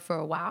known her for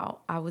a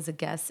while. I was a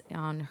guest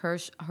on her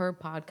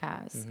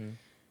podcast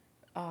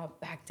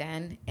back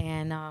then,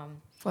 and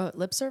For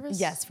lip service?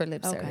 yes, for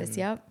lip service.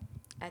 Yep,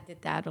 I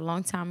did that a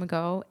long time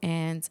ago,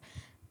 and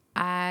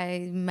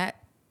I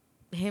met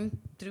him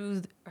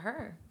through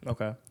her.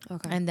 Okay.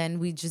 And then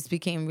we just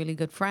became really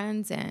good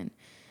friends, and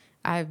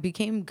I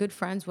became good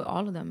friends with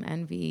all of them.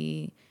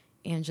 Envy,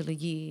 Angela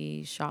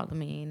Yee,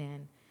 Charlamagne,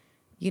 and,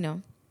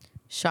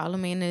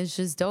 Charlamagne is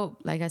just dope.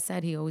 Like I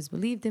said, he always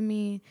believed in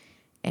me,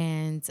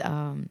 and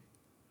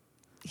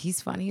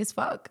he's funny as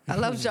fuck. I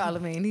love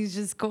Charlamagne. He's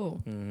just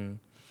cool. Mm-hmm.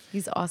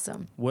 He's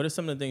awesome. What are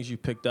some of the things you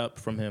picked up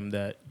from him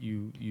that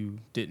you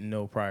didn't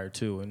know prior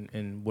to?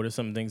 And what are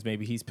some things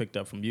maybe he's picked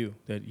up from you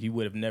that you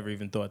would have never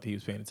even thought that he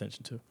was paying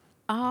attention to?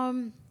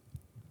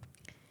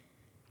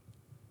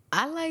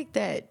 I like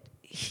that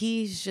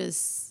he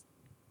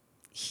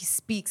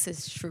speaks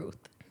his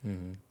truth.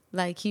 Mm-hmm.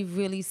 Like, he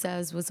really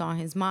says what's on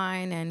his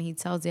mind, and he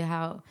tells you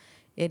how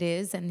it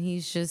is, and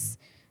he's just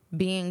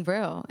being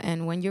real.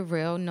 And when you're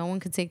real, no one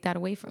can take that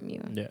away from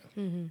you. Yeah.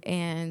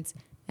 Mm-hmm.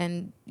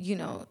 And you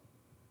know,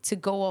 to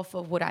go off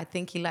of what I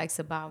think he likes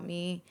about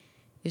me,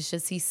 it's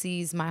just he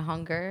sees my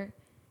hunger.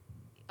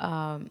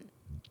 I've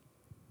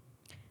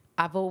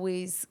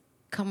always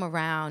come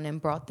around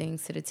and brought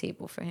things to the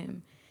table for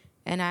him.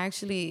 And I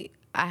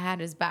had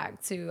his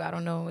back too. I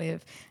don't know I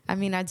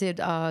did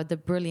the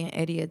Brilliant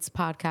Idiots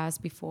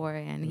podcast before,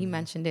 and he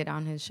mentioned it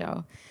on his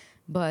show.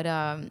 But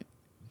I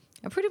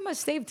pretty much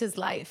saved his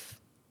life.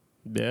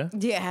 Yeah?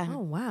 Yeah. Oh,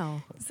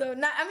 wow. So,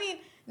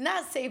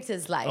 not saved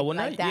his life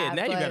like that. Yeah,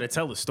 now you got to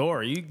tell the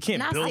story. You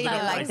can't build it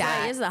up like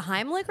that. Is it a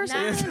Heimlich or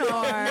something?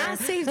 Not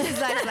saved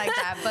his life like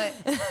that.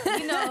 But,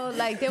 you know,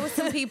 like, there was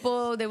some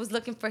people that was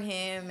looking for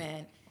him,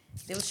 and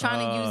they was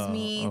trying to use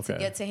me to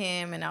get to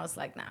him, and I was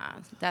like, nah,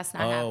 that's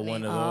not happening.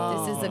 One of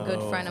those. This is a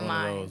good friend of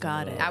mine.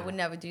 Got it. I would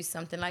never do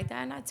something like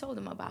that, and I told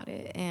him about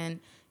it.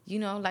 And, you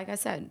know, like I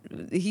said,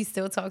 he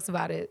still talks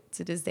about it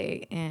to this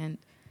day, and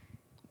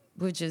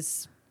we're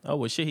just... Oh,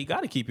 well, shit, he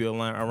got to keep you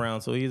around,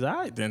 so he's all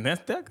right, then.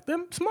 That's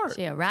smart.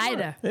 Yeah,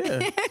 rider.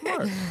 Yeah,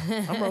 smart.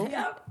 I'm rolling.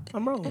 Yep.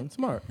 I'm rolling.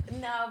 Smart.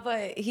 No,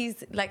 but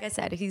he's, like I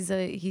said,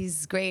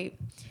 he's great.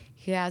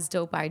 He has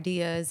dope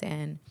ideas,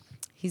 and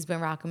he's been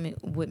rocking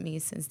with me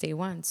since day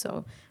one.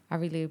 So I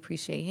really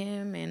appreciate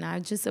him, and I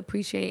just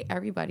appreciate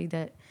everybody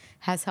that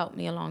has helped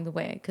me along the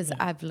way, because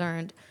I've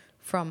learned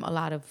from a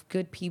lot of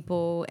good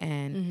people,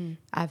 and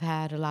I've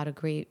had a lot of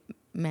great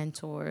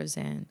mentors.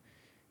 And,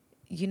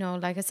 you know,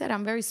 like I said,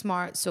 I'm very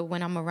smart. So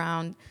when I'm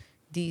around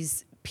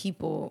these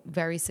people,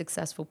 very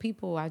successful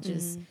people,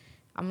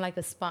 I'm like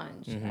a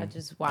sponge. I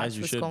just watch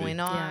what's going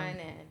on,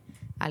 and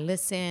I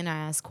listen,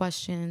 I ask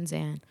questions,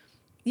 and,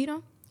 you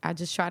know, I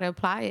just try to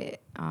apply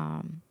it.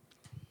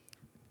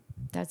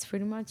 That's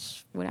pretty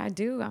much what I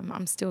do.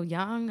 I'm still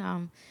young.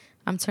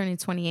 I'm turning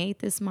 28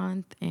 this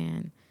month,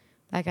 and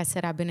like I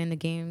said, I've been in the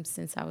game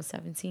since I was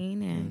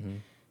 17,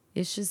 and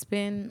it's just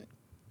been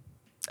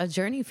a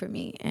journey for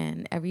me.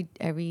 And every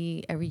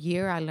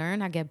year I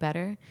learn, I get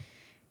better,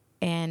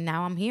 and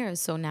now I'm here.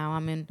 So now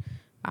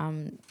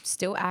I'm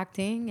still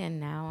acting, and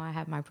now I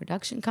have my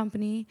production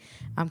company.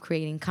 I'm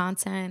creating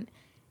content,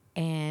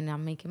 and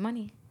I'm making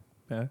money.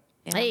 Yeah.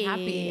 And I'm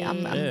happy.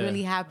 I'm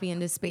really happy in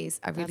this space.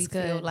 I really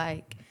feel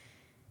like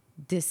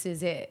this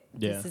is it.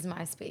 Yeah. This is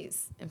my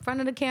space. In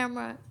front of the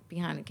camera,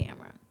 behind the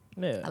camera.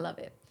 Yeah. I love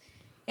it.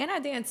 And I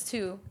dance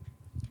too.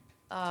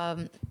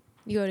 You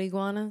go to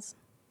Iguanas?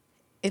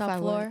 If Top I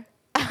floor?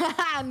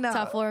 No.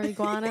 Top floor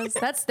Iguanas.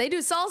 They do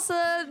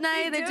salsa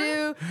night.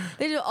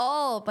 They do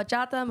all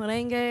bachata,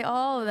 merengue,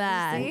 all of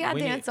that. See, I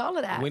dance all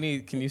of that.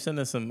 Can you send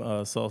us some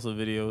salsa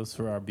videos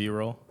for our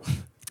B-roll?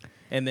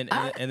 And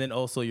then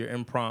also your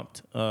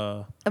impromptu.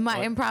 My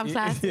improv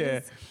classes.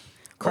 Yeah.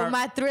 Or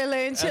my thriller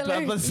and chiller.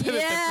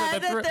 Yeah,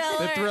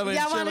 the thriller and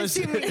Y'all want to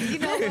see me? You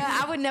know what?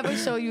 I would never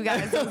show you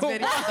guys those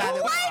videos. By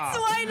the way.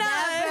 Why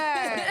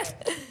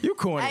not? Never. You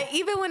corny.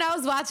 Even when I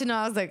was watching,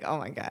 I was like, oh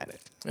my God.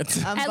 I'm At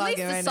least bugging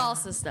the right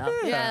salsa stuff.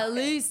 Yeah, at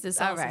least the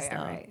salsa All right, stuff.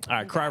 all right. All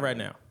right, cry right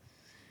now.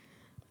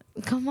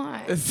 Come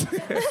on.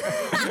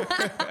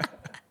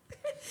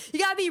 You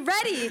gotta be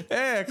ready.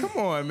 Yeah, come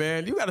on,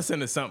 man. You got to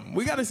send us something.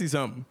 We got to see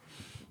something.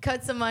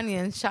 Cut some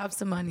onions, chop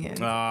some onions.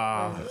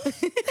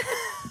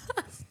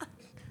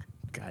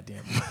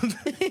 Goddamn.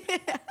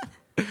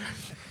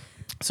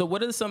 So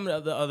what are some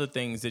of the other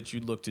things that you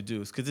look to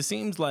do? Because it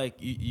seems like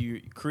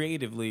you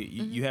creatively,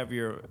 you have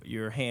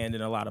your hand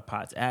in a lot of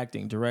pots,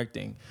 acting,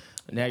 directing.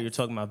 Now you're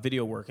talking about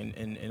video work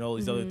and all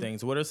these other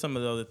things. What are some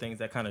of the other things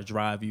that kind of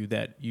drive you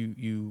that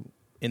you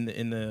in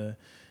the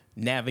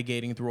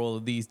navigating through all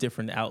of these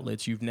different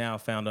outlets, you've now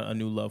found a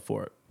new love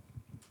for it?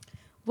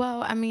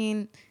 Well, I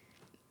mean,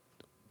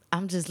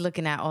 I'm just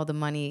looking at all the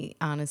money,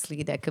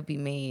 honestly, that could be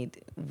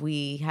made.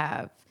 We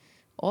have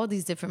all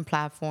these different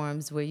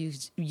platforms where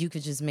you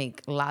could just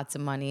make lots of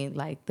money,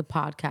 like the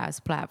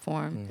podcast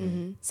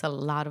platform. It's a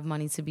lot of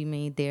money to be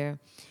made there.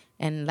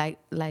 And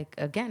like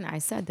again, I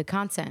said, the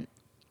content,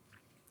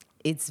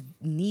 it's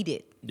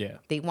needed. Yeah.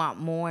 They want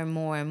more and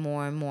more and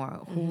more and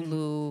more.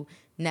 Hulu,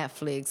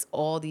 Netflix,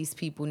 all these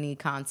people need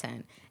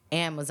content.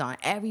 Amazon,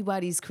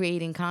 everybody's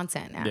creating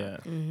content now. Yeah.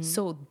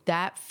 So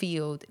that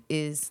field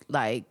is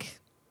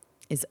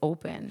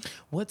open.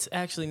 What's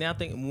actually now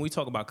when we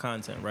talk about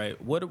content, right?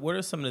 What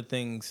are some of the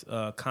things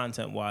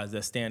content wise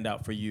that stand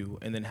out for you,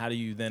 and then how do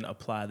you then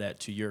apply that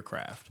to your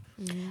craft?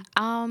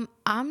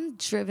 I'm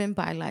driven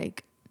by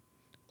like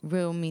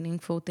real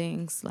meaningful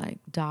things like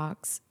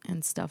docs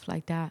and stuff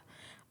like that.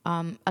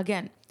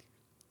 Again,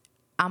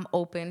 I'm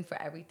open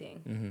for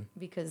everything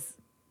because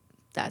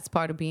that's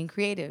part of being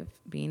creative,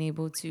 being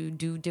able to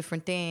do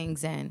different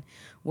things and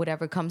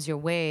whatever comes your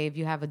way. If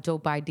you have a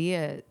dope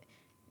idea,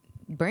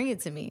 bring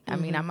it to me. I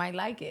mean, I might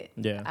like it.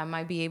 Yeah. I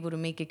might be able to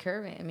make it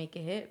current and make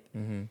it hip.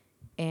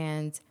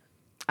 And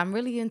I'm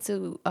really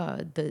into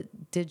the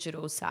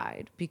digital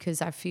side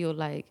because I feel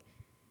like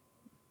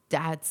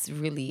that's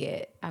really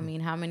it. I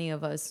mean, how many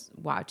of us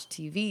watch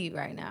TV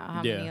right now?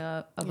 How many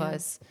of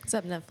us?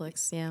 Except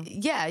Netflix, yeah.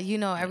 Yeah, you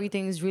know,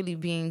 everything's really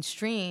being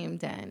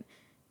streamed and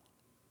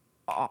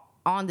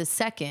on the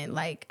second,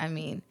 like, I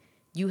mean,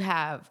 you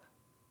have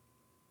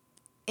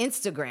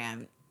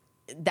Instagram.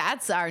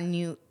 That's our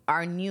new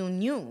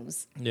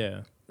news.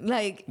 Yeah.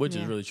 Like, Which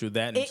is really true.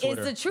 That and it's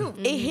Twitter. the truth.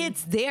 It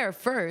hits there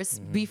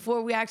first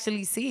before we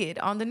actually see it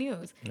on the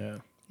news. Yeah.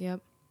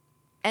 Yep.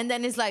 And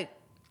then it's like,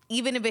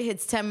 even if it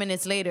hits 10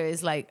 minutes later,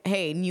 it's like,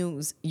 hey,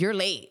 news, you're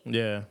late.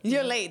 Yeah.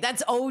 You're late.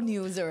 That's old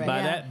news already.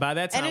 By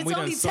that time, And it's we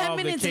only done 10 solved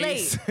the minutes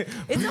case. late.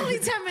 It's only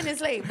 10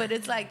 minutes late, but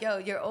it's like, yo,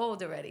 you're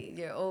old already.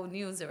 You're old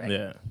news already.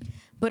 Yeah.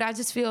 But I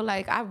just feel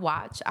like I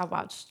watch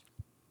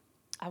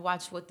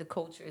what the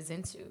culture is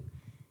into.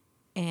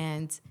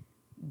 And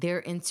they're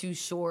into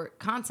short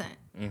content.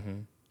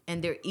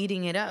 And they're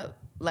eating it up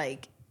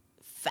like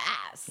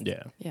fast.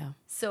 Yeah. Yeah.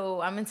 So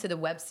I'm into the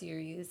web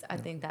series. I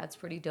think that's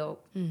pretty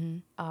dope.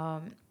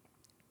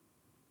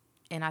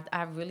 And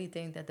I really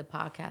think that the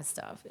podcast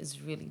stuff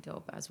is really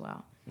dope as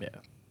well. Yeah.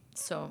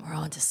 So We're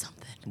on to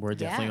something. We're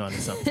definitely Yeah. on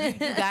to something.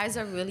 you guys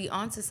are really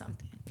onto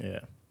something. Yeah.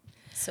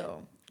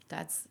 So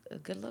that's a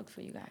good look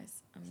for you guys.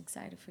 I'm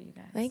excited for you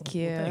guys. Thank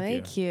you. Well,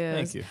 Thank you.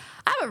 Thank you.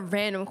 I have a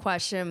random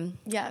question.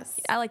 Yes.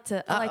 I like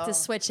to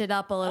switch it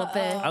up a little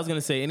bit. I was gonna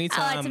say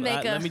anytime.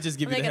 Let me just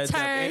give you the make a heads up.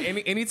 turn.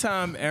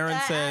 Anytime Erin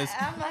says,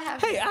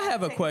 "Hey, I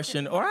have a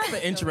question," or "I have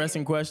an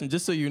interesting question,"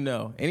 just so you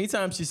know,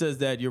 anytime she says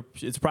that,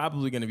 it's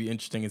probably gonna be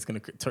interesting. It's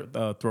gonna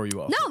throw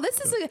you off. No, this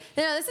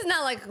is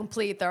not like a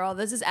complete thorough.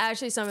 This is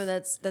actually something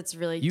that's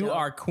really You dope.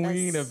 are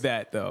queen of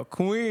that, though.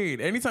 Queen.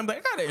 Anytime, like,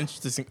 I got an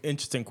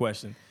interesting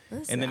question.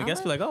 Listen, And then the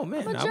guests be like, "Oh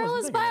man, I'm a I wasn't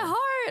journalist thinking by that." heart.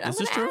 I'm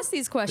This is gonna true. ask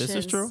these questions.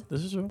 This is true.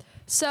 This is true.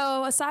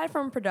 So aside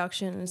from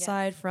production,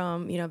 aside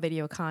from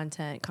video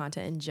content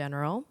in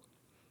general,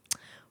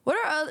 what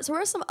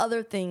are some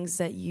other things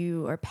that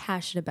you are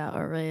passionate about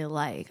or really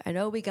like? I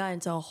know we got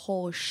into a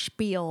whole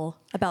spiel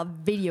about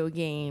video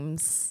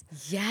games.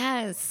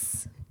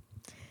 Yes.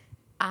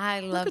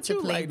 I love Look at to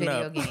you play lighting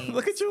video up. games.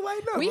 Look at you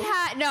lighting up. We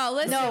had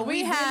we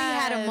really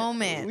had a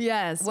moment.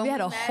 Yes, When we had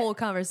we a met, whole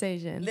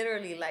conversation.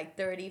 Literally like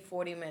 30,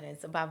 40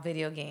 minutes about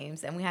video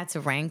games. And we had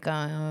to rank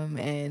them.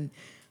 And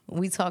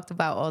we talked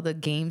about all the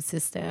game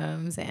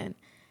systems. And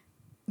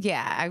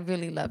yeah, I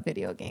really love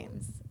video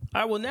games.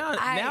 All right. Well, now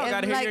I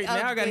gotta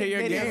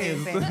hear your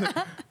games.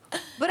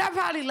 But I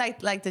probably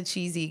like the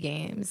cheesy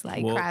games,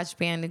 like Crash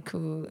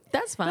Bandicoot.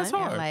 That's fine. That's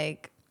hard. And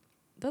like,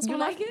 That's You one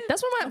like of my,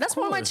 it? That's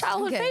one of my course.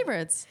 childhood Okay.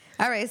 favorites.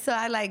 all right, so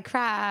I like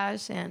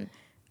Crash, and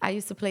I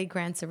used to play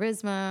Gran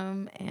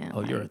Turismo, and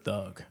Oh, you're a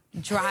thug.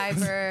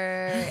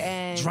 Driver,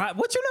 and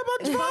What you know about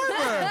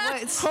Driver?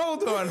 What?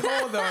 Hold on.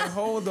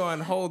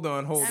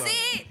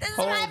 See, this is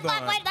Hold what I on.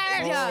 fuck with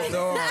there. Hold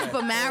on.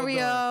 Super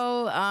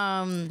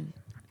Mario.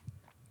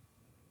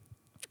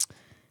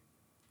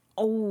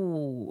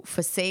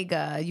 For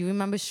Sega, you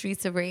remember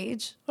Streets of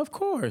Rage? Of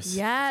course.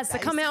 Yes, they're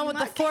coming out with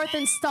the fourth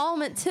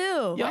installment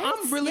too. Yo,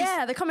 I'm really-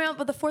 yeah, they're coming out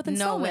with the fourth No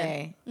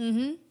installment.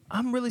 way.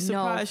 I'm really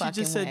surprised you fucking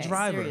just said way.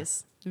 Driver.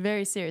 Serious,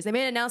 very serious. They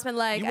made an announcement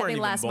You I weren't think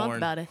even last month born.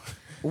 about it.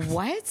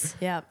 What?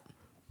 Yeah.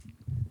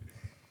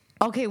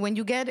 Okay, when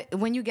you get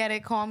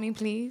it, call me,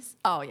 please.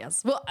 Oh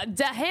yes. Well,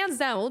 hands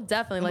down, we'll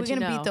definitely We're let you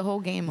gonna know. beat the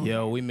whole game on.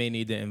 Yo, we may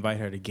need to invite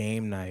her to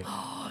game night.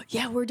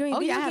 Yeah, we're doing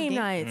video I have game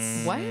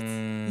nights. What?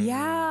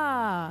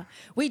 Yeah,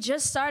 we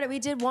just started. We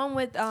did one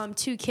with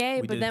 2K,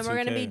 We but did then we're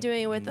gonna be 2K.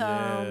 doing with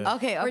Yeah.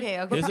 Okay. There's a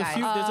few. There's a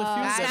few.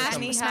 Guys, that are Smash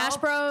coming. Smash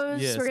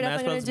Bros. Yeah, we're Smash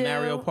definitely Bros, gonna do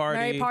Mario Party.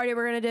 Mario Party.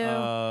 We're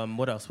gonna do.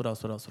 What else?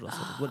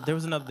 There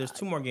was another. There's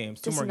two more games.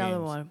 Two Just more another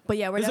games. one. But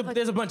yeah, we're There's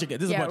definitely. a bunch of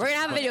games. Yeah, we're gonna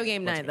have a video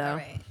game night though. All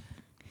right.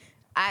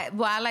 I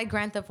like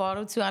Grand Theft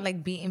Auto too. I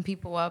like beating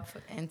people up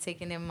and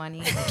taking their money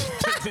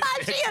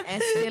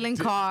and stealing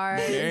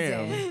cars Damn.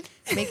 and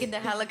making the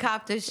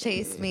helicopters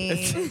chase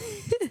me.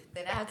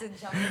 Then I have to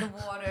jump in the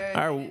water.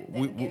 All right,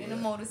 then get in a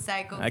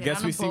motorcycle. I get guess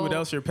on a we see what boat.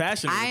 else you're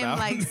passionate I am about.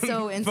 like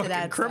so into Fucking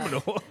that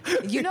criminal.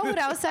 stuff. You know what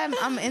else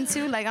I'm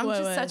into? Like I'm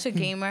just What? such a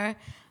gamer.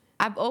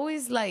 I've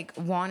always like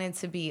wanted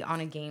to be on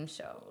a game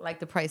show, like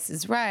The Price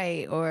is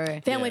Right or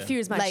Family Yeah. Feud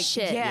is my like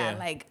shit. Yeah.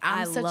 like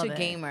I I'm such love a it.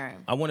 gamer.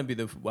 I want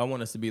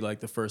us to be like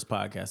the first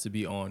podcast to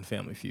be on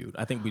Family Feud.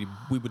 I think we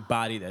would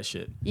body that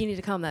shit. You need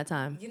to come that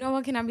time. You know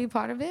what? Can I be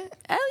part of it?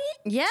 Oh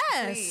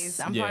yes. Please,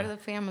 I'm Yeah. part of the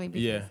family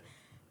because Yeah.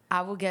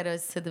 I will get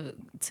us to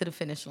the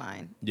finish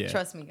line. Yeah.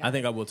 Trust me, guys. I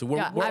think I will too. We're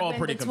Yeah, all I've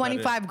pretty been to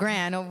competitive. 25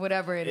 grand or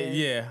whatever it is.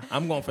 Yeah,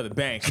 I'm going for the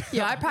bank.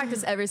 Yo, I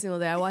practice every single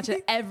day. I watch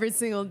it every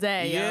single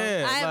day.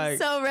 Yeah, I'm like,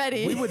 so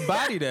ready. We would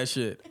body that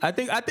shit. I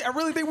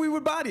really think we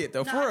would body it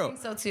though, No, for I real.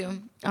 think so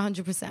too.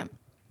 100%.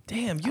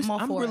 Damn,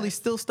 I'm really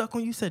still stuck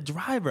on you said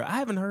driver. I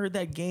haven't heard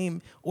that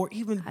game or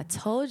even. I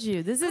told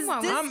you.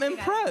 I'm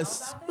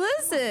impressed.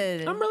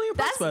 Listen. I'm really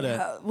impressed by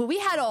that. Well, we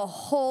had a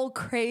whole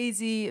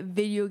crazy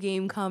video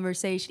game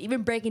conversation,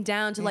 even breaking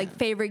down to like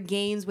favorite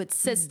games with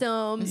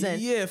systems.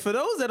 And Yeah, for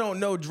those that don't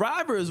know,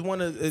 driver is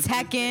one of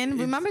Tekken.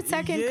 Remember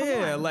Tekken? Yeah,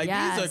 Come on. like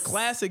Yes. these are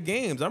classic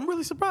games. I'm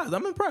really surprised.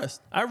 I'm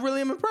impressed. I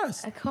really am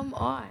impressed. Come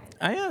on.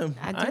 I am.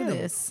 I do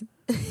this.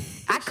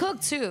 I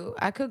cook too.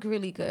 I cook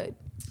really good.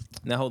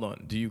 Now hold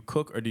on. Do you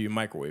cook or do you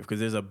microwave? Because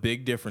there's a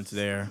big difference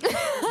there.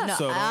 No.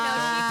 So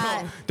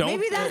don't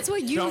Maybe that's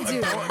what you don't,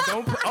 do.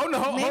 Don't, oh no,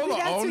 hold Maybe on.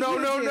 that's Oh what no, you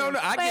no, do. no, no.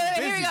 I Wait, get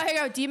here we busy.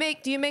 go.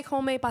 Do you make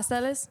homemade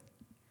pasteles?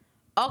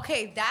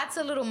 Okay, that's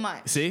a little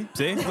much. See,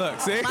 look,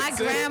 see. My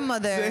see?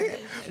 grandmother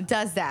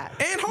does that.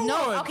 And hold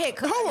on. Okay,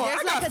 hold on. I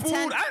there's got like a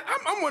food.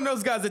 I'm one of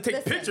those guys that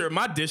take picture of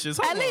my dishes.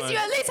 Hold At least on. you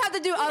have to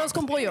do arroz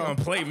con pollo. Don't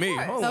play me.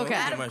 Hold on. Okay. Look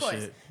That at my of course.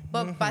 shit.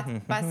 But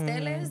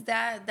pasteles,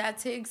 that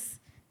takes,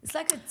 it's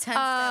like a 10-step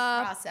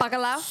process.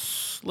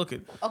 Bacalao. Look at.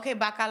 Okay,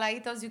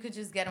 bacalaitos, you could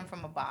just get them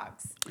from a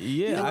box.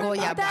 Yeah, go,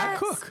 yeah, I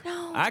cook.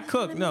 No, I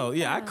cook. No,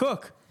 yeah, I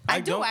cook. I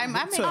do. I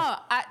make.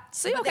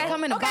 See, But they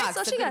come in a box.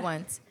 So the she good got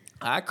ones.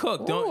 I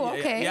cook. Don't. Ooh,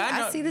 okay. Yeah, I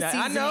know. I see the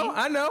I know.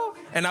 I know.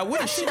 And I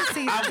would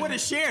have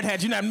shared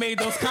had you not made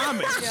those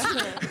comments.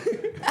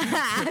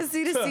 I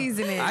see the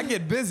seasoning. I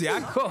get busy.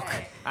 I cook.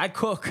 I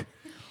cook.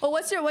 Well,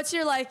 what's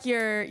your like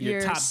your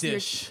top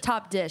dish?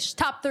 Top dish.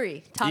 Top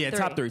three. Top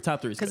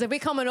three. Because if we're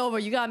coming over,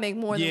 you gotta make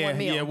more than one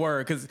meal. Yeah,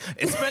 word. Because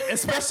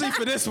especially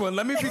for this one,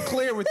 let me be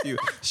clear with you.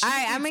 She All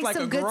right, I eats make like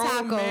some a good grown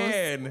tacos.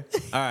 Man.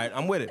 All right,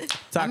 I'm with it.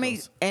 Tacos. I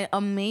make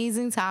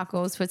amazing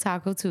tacos for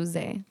Taco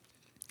Tuesday.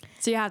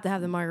 So you have to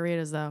have the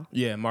margaritas though.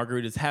 Yeah,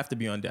 margaritas have to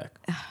be on deck.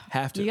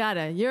 Have to. You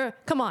gotta.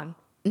 Come on.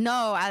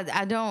 No,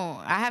 I don't.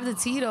 I have the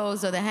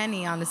Tito's or the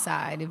Henny on the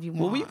side if you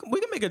want. Well,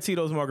 we can make a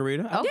Tito's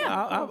margarita.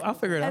 I'll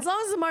figure it out. As long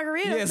as it's a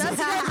margarita. Yeah, That's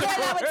how you get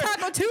that with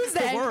Taco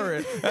Tuesday.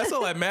 Word. That's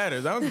all that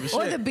matters. I don't give a shit.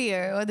 Or the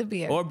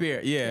beer. Or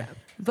beer, yeah.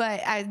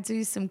 But I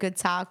do some good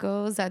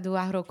tacos. I do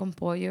arroz con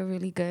pollo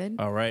really good.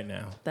 All right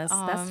now. That's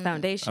the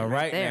foundation. All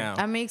right there. now.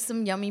 I make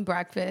some yummy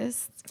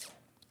breakfast.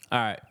 All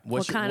right.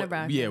 What kind of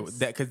breakfast?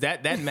 Yeah, because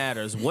that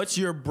matters. What's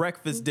your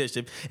breakfast dish?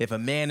 If a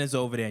man is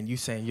over there and you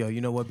saying, yo, you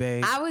know what,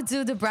 babe? I would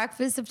do the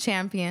breakfast of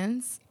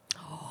champions.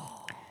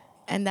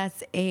 And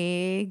that's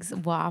eggs,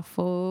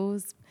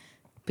 waffles,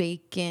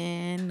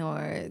 bacon,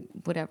 or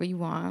whatever you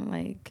want,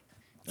 like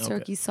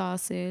turkey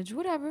sausage,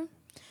 whatever.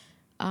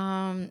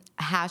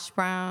 Hash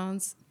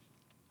browns,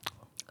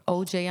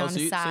 OJ on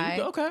the side.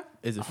 Okay.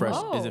 Is it fresh?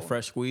 Whoa. Is it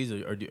fresh squeeze,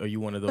 or are you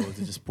one of those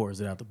that just pours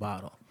it out the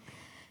bottle?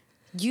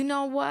 You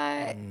know what?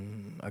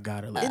 I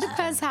got it. It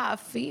depends how I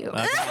feel.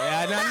 Yeah,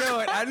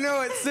 I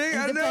know it. See,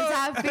 I know Depends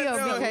how I feel. I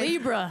know it. Because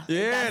Libra.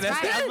 Yeah,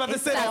 That's I was about to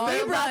It's say all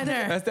that's about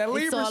that. That's that It's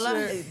Libra all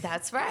shit.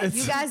 that's right.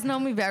 You guys know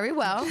me very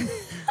well.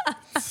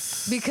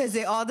 Because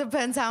it all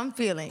depends how I'm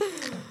feeling.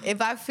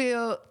 If I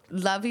feel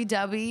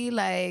lovey-dovey,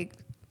 like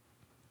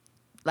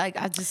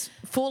I just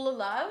full of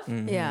love,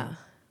 Yeah.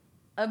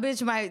 a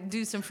bitch might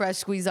do some fresh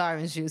squeezed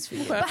orange juice for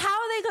you. But how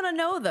are they gonna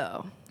know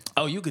though?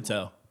 Oh, you could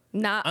tell.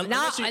 Not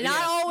Unless you-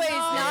 always. yeah.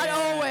 Not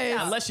always.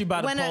 Unless you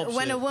buy the pulp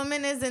When shit. a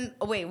woman isn't,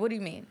 wait, what do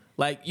you mean?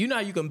 Like, you know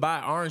how you can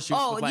buy orange juice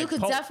Oh, with, like, you could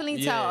pulp?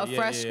 definitely tell a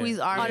fresh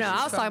squeezed orange Oh no, I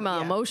was juice talking about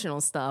yeah. emotional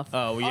stuff.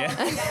 Oh, yeah.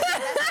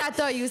 I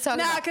thought you was talking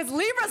Nah, about. because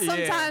Libras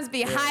sometimes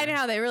be hiding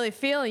how they really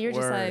feel, and you're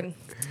just Word. like,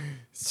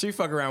 She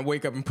fuck around,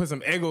 wake up, and put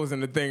some Eggos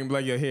in the thing and be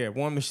like, yo, here,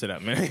 warm this shit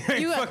up, man.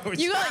 you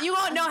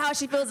won't know how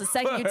she feels the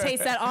second you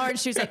taste that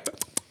orange juice. Like,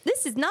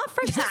 this is not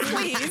fresh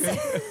squeeze.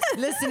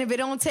 Listen, if it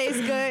don't taste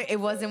good, it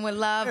wasn't with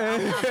love.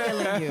 I'm not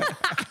feeling you.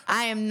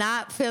 I am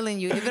not feeling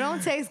you. If it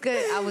don't taste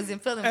good, I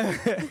wasn't feeling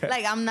you.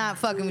 Like, I'm not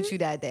fucking with you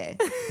that day.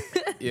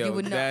 Yo, You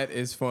would know. that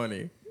is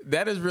funny.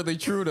 That is really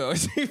true, though.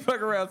 She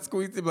fuck around,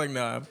 squeeze it, be like,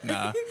 nah,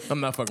 I'm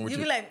not fucking with You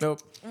you. be like,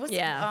 nope. What's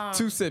Yeah.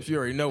 2 sips, you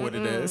already know what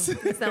it is.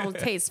 This don't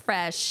taste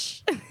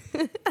fresh.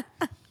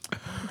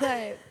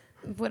 But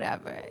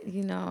whatever,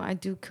 I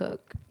do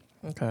cook.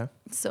 Okay.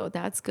 So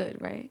that's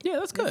good, right? Yeah,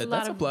 that's good. There's a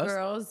That's lot a of plus.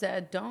 girls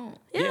that don't.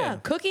 Yeah,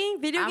 cooking,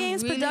 video I'm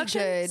games, really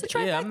production. good. It's a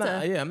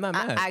trifecta. I'm not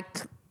mad.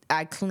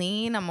 I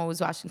clean. I'm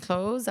always washing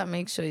clothes. I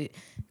make sure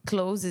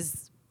clothes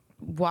is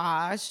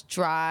washed,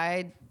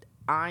 dried,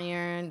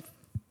 ironed,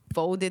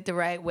 folded the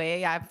right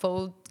way. I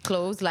fold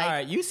clothes like All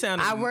right, you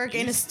sounded. I work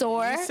in a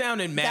store. You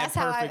sounded mad That's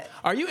how perfect.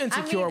 Are you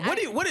insecure? I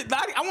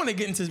I want to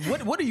get into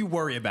what do you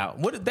worry about?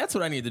 That's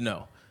what I need to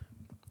know.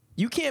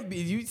 You can't be.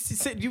 You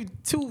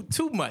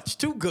too much.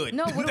 Too good.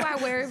 No, what do I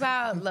worry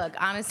about? Look,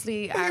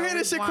 honestly, You I hear always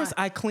this shit, want, Chris?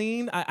 I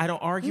clean. I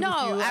don't argue No,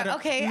 with you. I don't,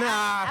 okay,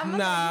 Nah, I'm gonna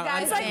nah. let you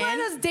guys It's like one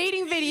of those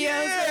dating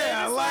videos.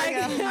 Yeah, like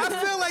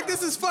I feel like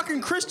this is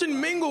fucking Christian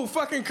Mingle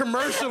fucking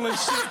commercial and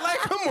shit. Like,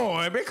 come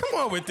on, man, come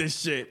on with this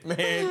shit,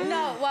 man.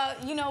 No, well,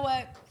 you know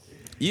what?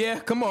 Yeah,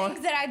 come on.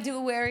 Things that I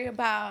do worry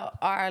about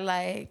are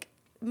like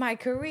my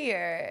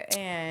career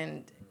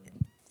and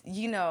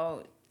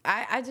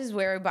I just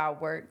worry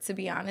about work, to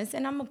be honest,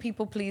 and I'm a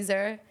people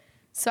pleaser.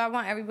 So I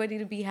want everybody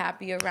to be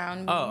happy around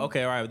me. Oh,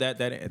 okay, all right.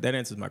 That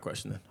answers my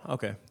question then.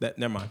 Okay,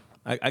 never mind.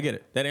 I get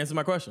it. That answers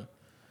my question.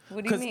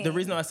 What do you mean? Because the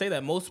reason I say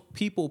that, most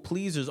people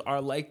pleasers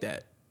are like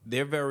that.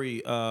 They're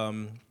very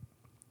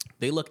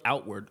they look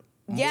outward.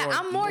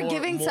 I'm more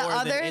giving to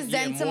others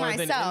than to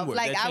myself.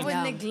 Like I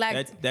would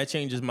neglect that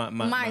changes my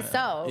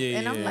myself,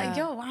 and I'm like,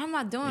 yo, why am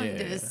I doing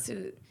this?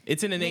 To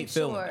it's an innate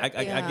feeling. sure. I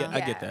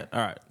get that. All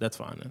right, that's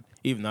fine then.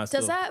 Even though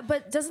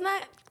doesn't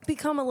that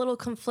become a little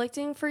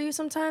conflicting for you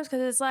sometimes?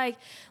 Because it's like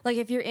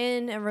if you're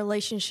in a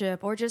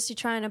relationship or just you're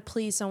trying to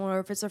please someone, or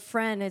if it's a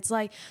friend, it's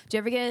like, do you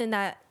ever get in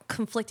that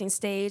conflicting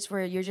stage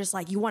where you're just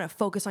like, you want to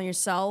focus on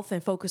yourself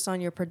and focus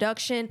on your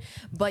production,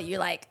 but you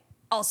like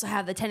also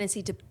have the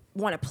tendency to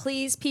want to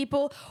please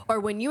people? Or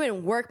when you're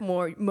in work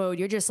mode,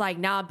 you're just like,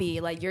 nah,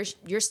 B, like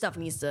your stuff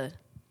needs to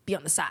be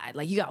on the side.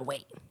 Like you gotta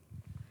wait.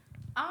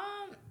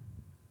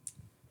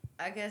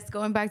 I guess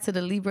going back to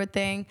the Libra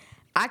thing,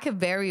 I could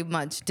very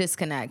much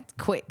disconnect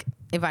quick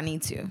if I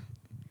need to.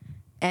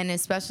 And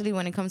especially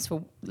when it comes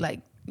to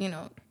when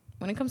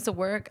it comes to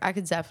work, I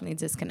could definitely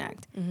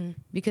disconnect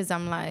because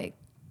I'm like,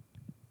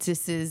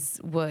 this is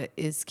what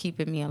is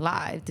keeping me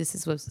alive. This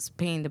is what's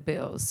paying the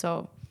bills.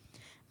 So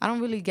I don't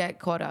really get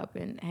caught up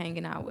in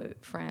hanging out with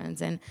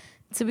friends. And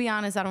to be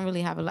honest, I don't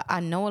really have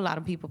I know a lot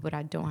of people, but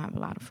I don't have a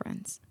lot of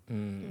friends.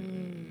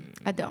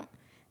 I don't.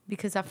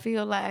 Because I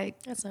feel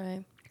like... That's all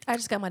right. I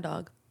just got my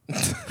dog.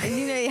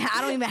 I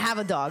don't even have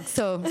a dog,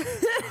 so...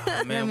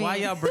 Oh, man, why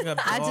y'all bring up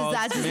dogs,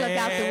 I just look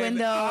out the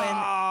window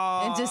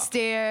and just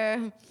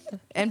stare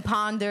and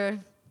ponder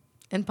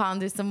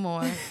some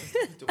more.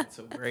 You're doing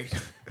so great.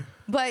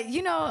 But,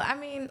 I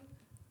mean,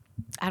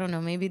 I don't know.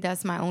 Maybe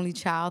that's my only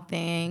child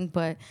thing,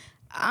 but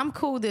I'm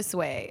cool this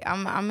way.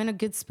 I'm in a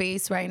good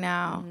space right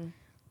now.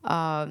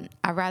 I'd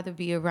rather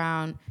be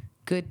around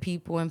good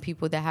people and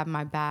people that have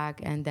my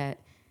back and that,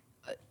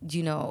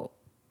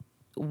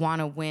 want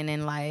to win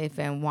in life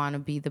and want to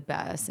be the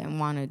best and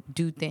want to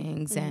do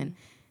things and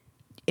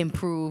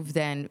improve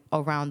than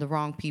around the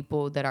wrong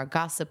people that are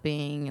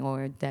gossiping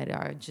or that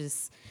are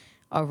just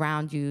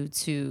around you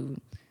to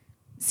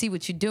see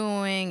what you're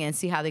doing and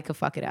see how they could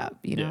fuck it up,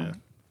 Yeah.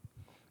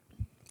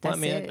 Well, I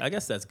mean, I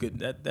guess that's good.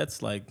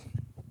 That's like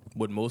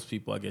what most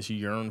people, I guess,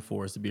 yearn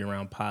for, is to be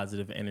around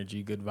positive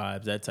energy, good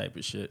vibes, that type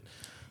of shit.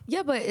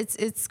 Yeah, but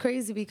it's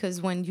crazy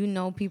because when you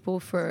know people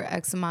for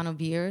X amount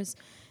of years,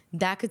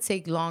 that could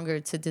take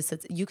longer to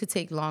you could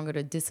take longer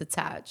to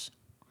disattach,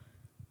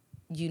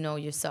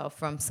 yourself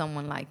from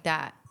someone like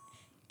that,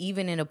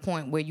 even in a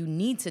point where you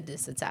need to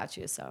disattach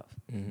yourself.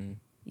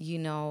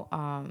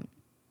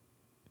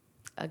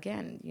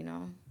 Again,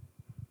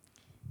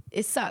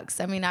 it sucks.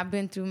 I mean, I've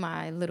been through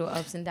my little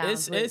ups and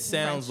downs. It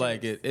sounds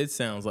like it. It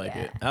sounds like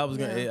it. I was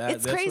gonna.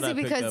 It's crazy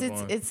because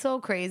it's so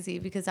crazy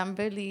because I'm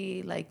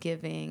really like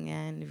giving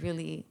and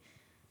really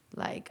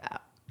like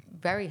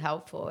very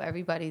helpful.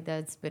 Everybody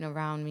that's been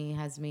around me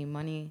has made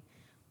money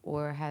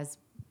or has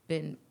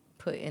been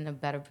put in a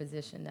better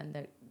position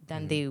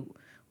than they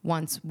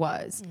once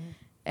was.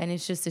 And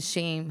it's just a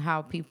shame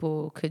how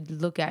people could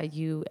look at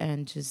you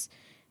and just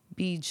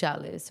be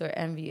jealous or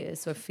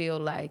envious or feel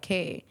like,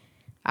 hey,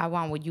 I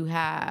want what you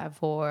have,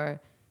 or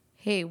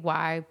hey,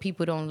 why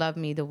people don't love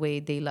me the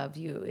way they love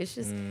you. It's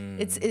just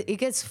it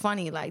gets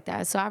funny like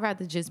that. So I'd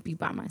rather just be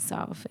by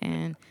myself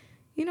and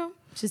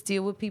just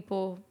deal with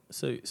people.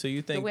 So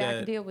you think the way I that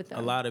can deal with them.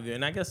 A lot of you,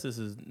 and I guess this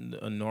is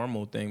a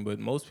normal thing, but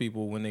most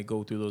people, when they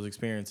go through those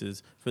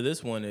experiences, for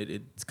this one,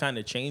 it's kind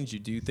of changed you.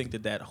 Do you think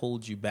that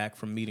holds you back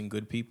from meeting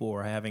good people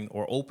or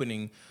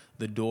opening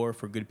the door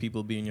for good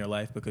people to be in your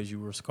life because you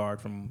were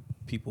scarred from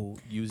people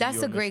using you?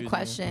 That's a great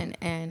question,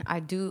 and I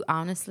do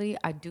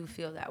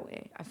feel that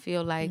way. I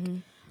feel like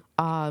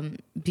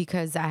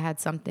because I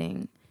had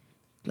something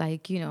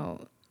like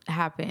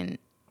happen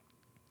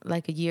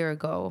like a year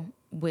ago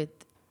with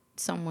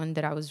someone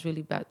that I was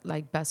really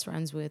best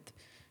friends with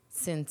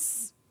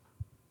since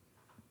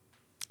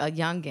a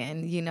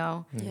youngin,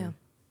 Yeah.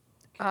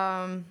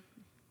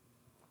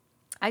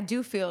 I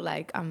do feel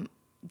like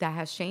that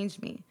has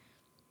changed me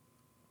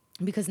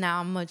because now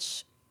I'm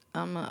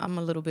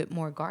a little bit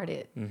more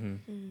guarded,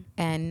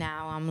 and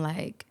now I'm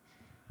like,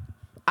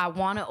 I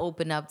want to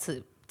open up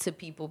to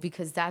people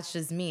because that's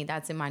just me.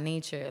 That's in my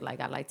nature. Like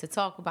I like to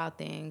talk about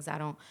things. I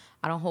don't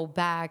hold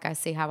back. I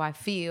say how I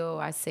feel.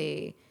 I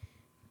say,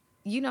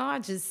 I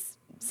just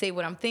say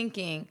what I'm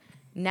thinking.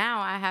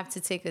 Now I have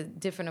to take a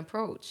different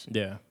approach.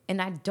 Yeah.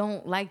 And I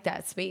don't like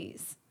that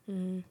space.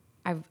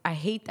 I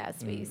hate that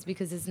space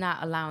because it's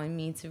not allowing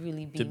me to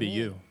really be me.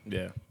 You.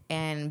 Yeah.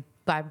 And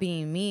by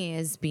being me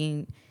is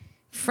being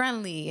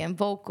friendly and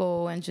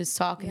vocal and just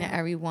talking to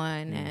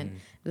everyone and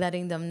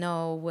letting them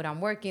know what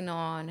I'm working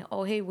on.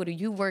 Oh, hey, what are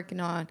you working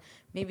on?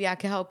 Maybe I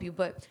can help you.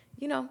 But,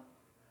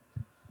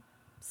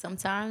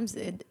 sometimes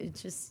it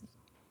just...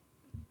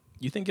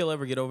 You think you'll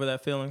ever get over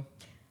that feeling?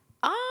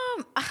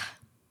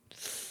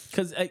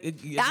 Because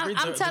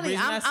I'm telling you,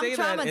 I'm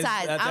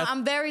traumatized.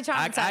 I'm very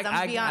traumatized. I'm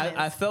gonna be honest.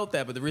 I felt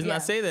that, but the reason I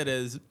say that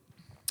is,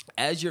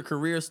 as your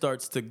career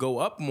starts to go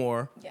up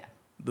more,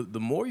 the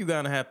more you're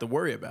gonna have to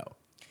worry about.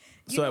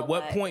 So at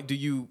what point do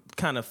you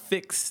kind of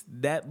fix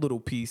that little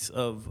piece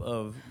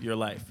of your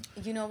life?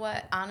 You know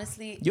what?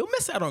 Honestly, You'll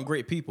miss out on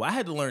great people. I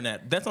had to learn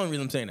that. That's the only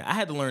reason I'm saying that. I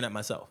had to learn that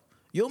myself.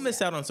 You'll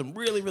miss out on some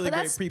really, really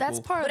great people.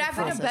 That's part but of I've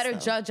the been a process, better though.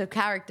 judge of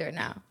character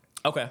now.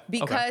 Okay.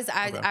 Because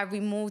okay. I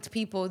removed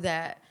people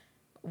that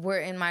were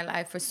in my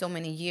life for so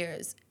many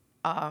years.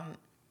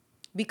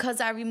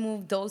 Because I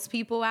removed those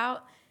people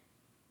out,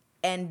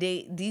 and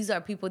these are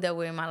people that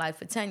were in my life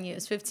for 10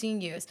 years, 15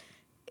 years.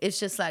 It's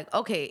just like,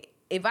 okay,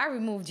 if I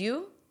removed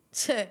you,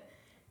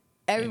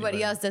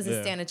 everybody else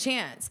doesn't stand a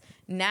chance.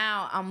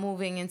 Now I'm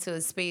moving into a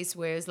space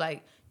where it's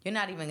like, you're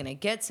not even going to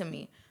get to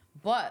me.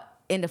 But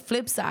in the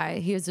flip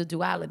side, here's the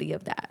duality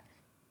of that.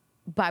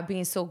 By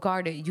being so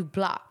guarded, you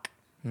block.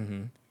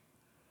 Mm-hmm.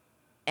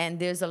 And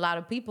there's a lot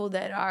of people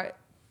that are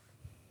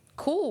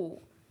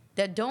cool,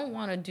 that don't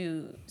want to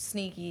do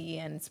sneaky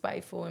and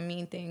spiteful and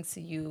mean things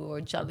to you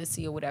or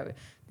jealousy or whatever.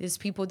 There's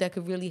people that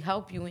could really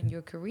help you in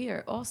your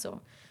career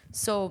also.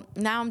 So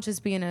now I'm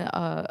just being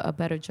a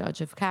better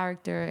judge of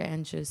character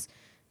and just,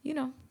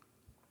 You're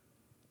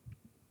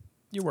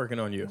working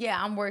on you.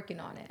 Yeah, I'm working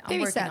on it.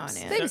 Baby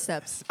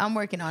steps. I'm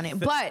working on it.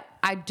 But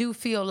I do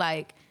feel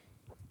like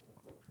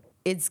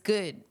it's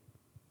good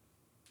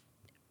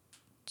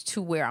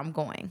to where I'm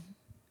going,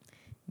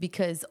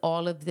 because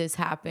all of this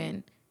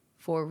happened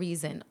for a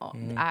reason.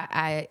 Mm-hmm.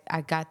 I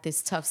got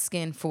this tough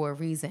skin for a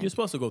reason. You're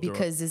supposed to go through it.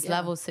 Because there's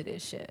levels to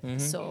this shit. Mm-hmm.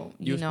 So,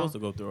 You're supposed to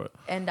go through it.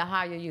 And the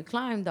higher you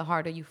climb, the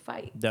harder you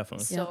fight.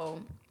 Definitely.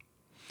 So,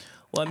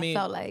 well, I mean,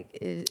 felt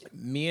like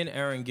me and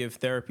Aaron give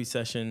therapy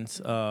sessions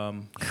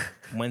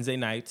Wednesday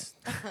nights.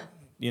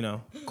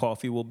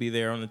 Coffee will be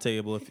there on the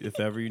table if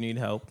ever you need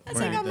help. I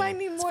think I might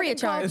need more free of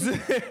charge.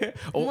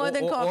 More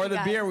than coffee, or the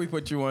guys. beer we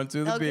put you on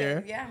to, the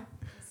beer. Yeah.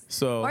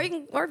 So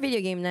Or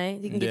video game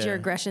night. You can get your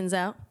aggressions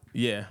out.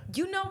 Yeah.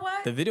 You know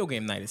what? The video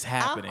game night is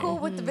happening. I'm cool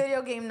with the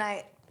video game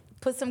night.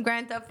 Put some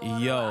Grand Theft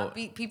Auto. I'll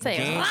beat people.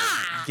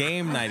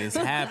 Game night is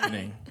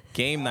happening.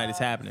 Game night is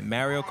happening.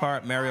 Mario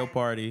Kart, Mario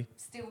Party.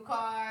 Steal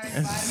cars,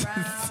 ride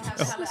around, have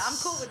fun. I'm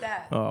cool with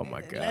that. Oh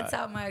my God. Let's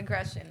out my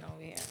aggression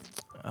over here.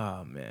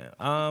 Oh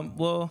man.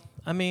 Well,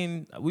 I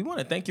mean, we want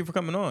to thank you for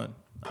coming on.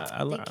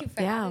 Thank you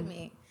for having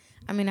me.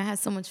 I mean, I had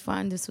so much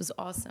fun. This was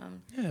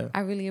awesome. Yeah. I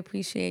really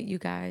appreciate you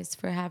guys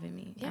for having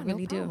me. Yeah, I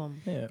really no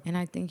problem. Yeah. And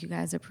I think you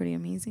guys are pretty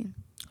amazing.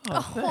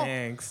 Oh,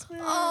 thanks.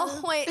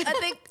 Oh wait, I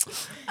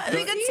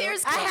think a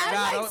tear's coming.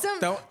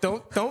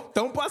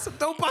 Don't bust it.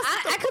 Don't bust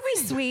it. I could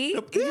be sweet.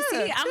 You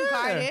see, I'm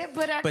guarded,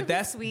 but I could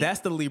be sweet.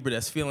 That's the Libra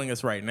that's feeling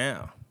us right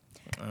now.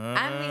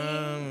 I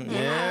mean,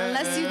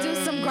 unless you do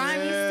some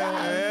grimy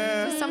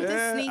stuff, do something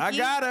sneaky. I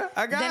gotta.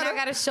 Then I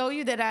gotta show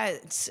you that I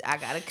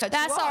gotta cut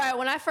That's you off. all right.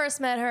 When I first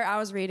met her, I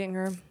was reading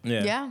her.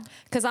 Yeah.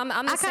 Because I'm the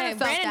I kinda same. felt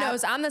Brandon that.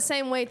 knows I'm the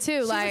same way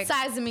too. She Like was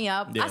sizing me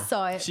up. Yeah. I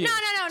saw it. She- no,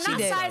 She not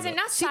did. sizing,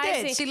 not She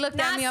sizing. did. She looked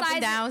at Not me up and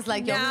sizing. down. Was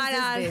like, yo,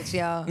 who's this bitch,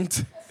 yo?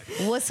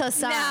 What's her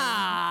size?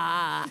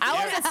 Nah,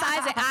 I wasn't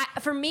sizing.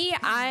 For me,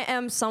 I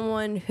am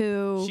someone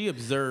who She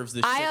observes the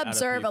shit I out of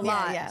observe a people.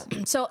 lot. Yeah.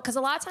 So, because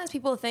a lot of times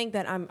people think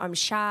that I'm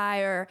shy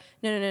or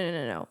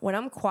no. When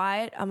I'm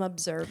quiet, I'm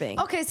observing.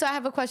 Okay, so I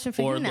have a question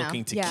for Or you now.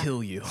 looking to Yeah.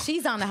 kill you.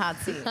 She's on the hot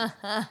seat.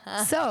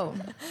 So,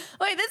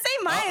 Wait, this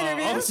ain't my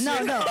interview. Oh,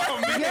 shit.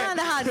 no, you're on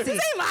the hot seat.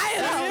 This ain't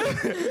my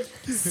interview.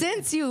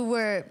 Since you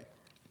were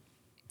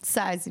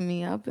sizing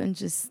me up and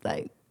just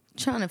like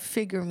trying to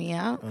figure me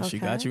out, Oh, she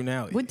got you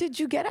now. what did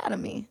you get out of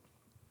me?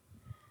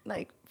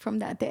 Like from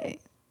that day?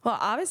 Well,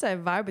 obviously I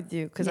vibe with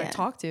you because I Yeah.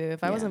 talked to you.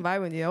 If I wasn't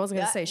vibing with you, I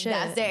wasn't gonna say shit.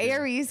 That's the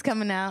Aries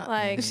coming out.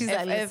 Like, She's if-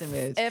 like, listen,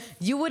 bitch. if-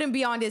 you wouldn't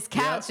be on this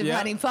couch if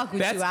I didn't fuck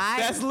with you, all right?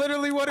 That's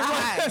literally what it was.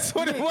 Alright. That's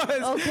what it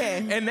was.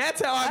 Okay. And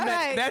that's how I met.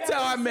 Alright. That's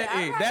how I met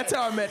E. Alright. That's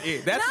how I met E.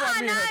 That's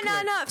why me and her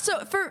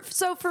clicked. No.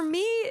 So for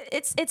me,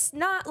 it's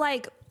not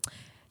like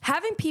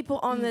having people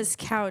on this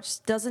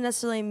couch doesn't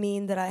necessarily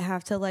mean that I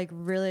have to like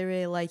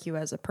really like you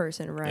as a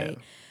person, right?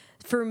 Yeah.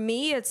 For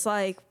me, it's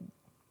like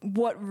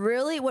what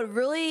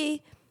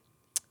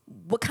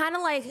kind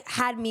of like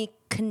had me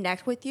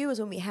connect with you is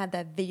when we had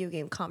that video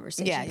game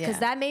conversation. Yeah. Because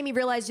that made me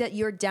realize that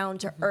you're down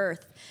to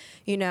earth.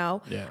 Yeah.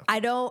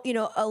 I don't,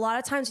 a lot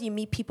of times when you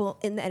meet people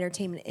in the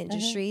entertainment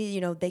industry,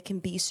 they can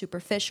be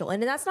superficial.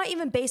 And that's not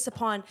even based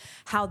upon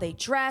how they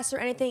dress or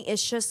anything.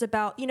 It's just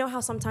about, how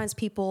sometimes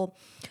people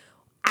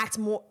act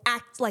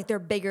like they're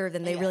bigger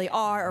than they really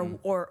are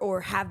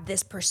or have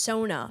this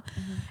persona.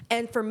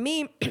 And for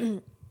me,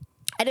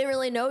 I didn't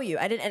really know you.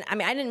 I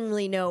didn't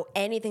really know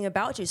anything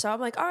about you. So I'm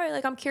like, all right,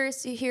 like I'm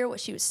curious to hear what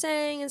she was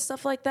saying and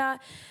stuff like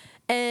that.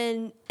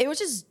 And it was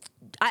just,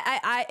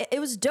 it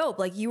was dope.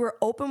 Like you were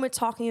open with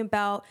talking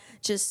about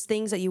just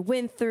things that you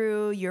went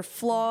through, your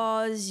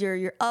flaws,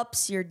 your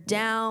ups, your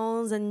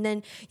downs. And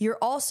then you're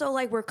also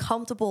like, we're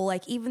comfortable.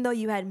 Like even though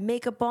you had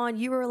makeup on,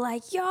 you were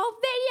like, yo,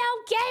 video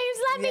games,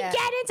 let me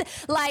get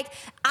into like,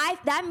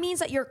 that means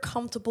that you're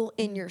comfortable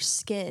in your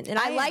skin. And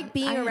I like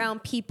being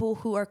around people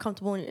who are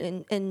comfortable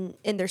in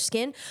their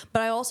skin,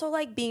 but I also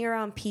like being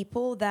around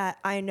people that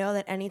I know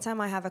that anytime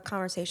I have a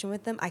conversation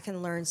with them, I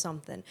can learn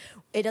something.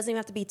 It doesn't even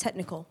have to be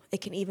technical.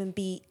 It can even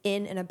can be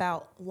in and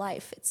about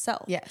life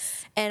itself.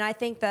 Yes. And I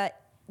think that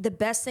the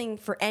best thing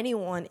for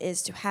anyone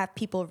is to have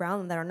people around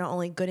them that are not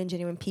only good and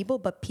genuine people,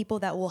 but people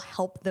that will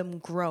help them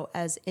grow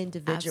as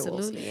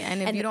individuals. Absolutely.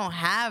 And if you don't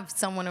have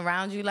someone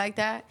around you like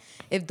that,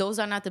 if those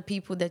are not the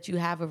people that you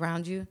have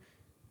around you,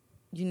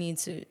 you need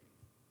to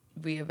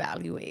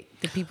reevaluate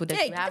the people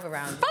that you have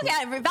around you. Fuck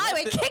yeah,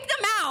 reevaluate, kick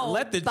them out.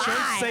 Let the Bye.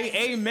 church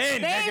say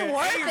amen. They ain't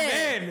worth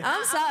amen. it.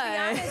 I'm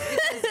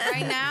sorry.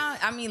 Right now,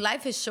 I mean,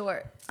 life is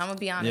short. I'm going to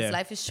be honest. Yeah.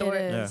 Life is short.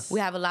 It is. We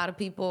have a lot of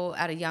people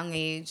at a young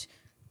age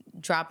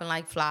dropping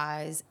like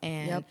flies,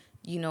 and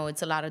you know,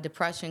 it's a lot of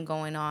depression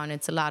going on.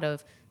 It's a lot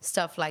of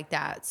stuff like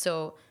that.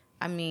 So,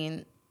 I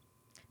mean,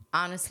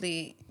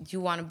 honestly,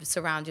 you want to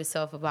surround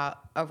yourself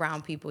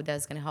around people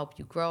that's going to help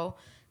you grow,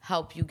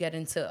 help you get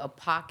into a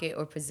pocket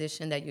or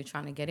position that you're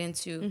trying to get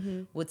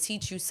into, will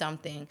teach you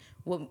something.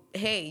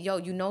 Hey, yo,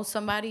 you know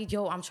somebody?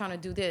 Yo, I'm trying to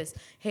do this.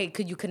 Hey,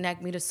 could you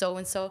connect me to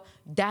so-and-so?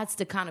 That's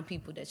the kind of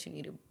people that you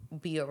need to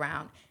be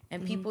around.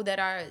 And people that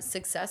are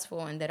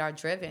successful and that are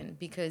driven.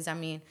 Because, I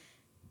mean,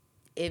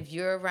 if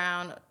you're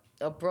around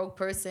a broke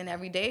person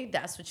every day,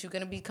 that's what you're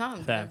going to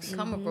become. Facts. You're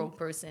gonna become a broke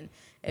person.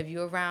 If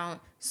you're around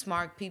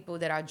smart people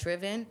that are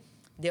driven,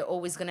 they're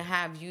always going to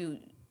have you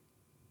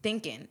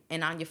thinking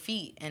and on your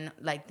feet and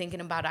like thinking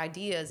about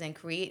ideas and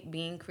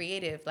being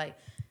creative. Like,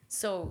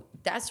 so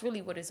that's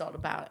really what it's all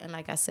about. And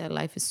like I said,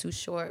 life is too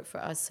short for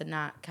us to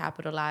not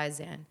capitalize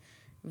and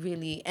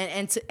really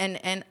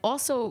and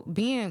also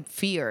being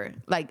fear.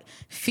 Like,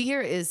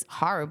 fear is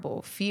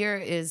horrible. Fear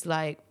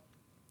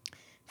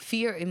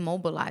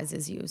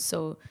immobilizes you.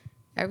 So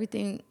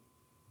everything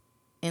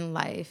in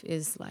life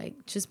is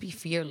like, just be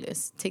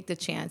fearless. Take the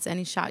chance.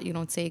 Any shot you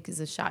don't take is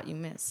a shot you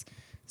miss.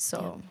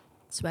 So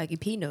Swaggy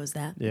P knows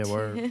that. Yeah,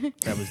 word.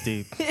 That was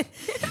deep.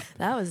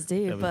 That was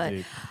deep. That was but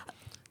deep.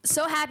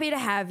 so happy to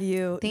have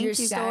you. Thank Your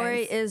you,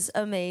 story guys. is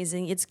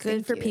amazing. It's good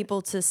Thank for you.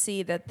 people to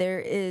see that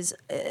there's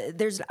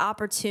an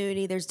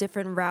opportunity, there's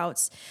different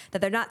routes,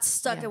 that they're not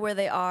stuck Yeah. at where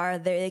they are.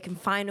 They can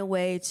find a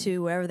way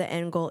to wherever the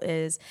end goal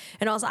is.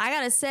 And also, I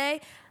gotta say,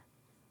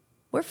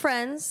 we're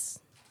friends.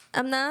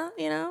 I'm not,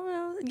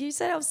 you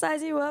said I was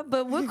sizing you up,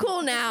 but we're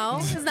cool now.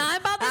 It's not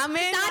about this. I'm in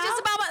It's not now.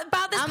 just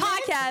about this I'm in.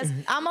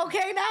 podcast. I'm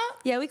okay now?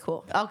 Yeah, we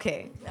cool.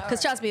 Okay.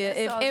 Because trust me,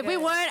 if all we good.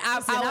 weren't,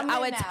 I'm I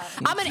in would. now.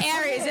 I'm an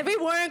Aries. If we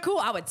weren't cool,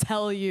 I would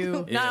tell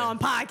you. Yeah. Not on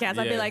podcast.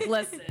 I'd be Yeah. like,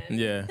 listen.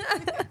 Yeah.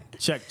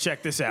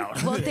 Check this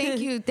out. Well,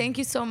 thank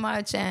you so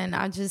much. And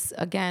I just,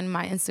 again,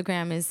 my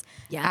Instagram is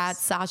Yes. at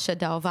Sasha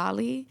Del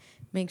Valle.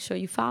 Make sure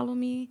you follow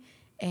me.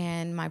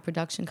 And my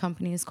production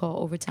company is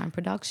called Overtime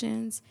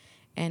Productions.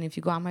 And if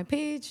you go on my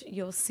page,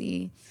 you'll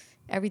see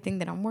everything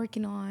that I'm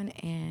working on,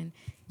 and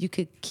you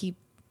could keep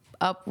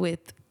up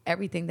with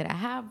everything that I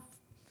have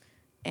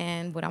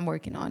and what I'm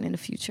working on in the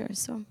future.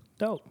 So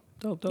Dope.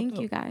 thank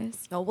you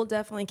guys. Oh, we'll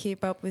definitely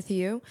keep up with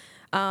you.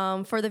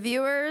 For the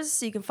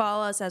viewers, you can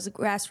follow us as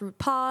Grassroot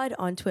Pod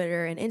on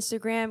Twitter and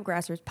Instagram,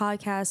 Grassroots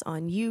Podcast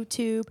on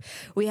YouTube.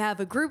 We have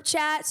a group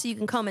chat, so you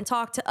can come and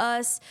talk to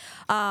us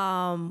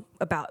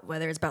about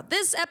whether it's about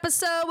this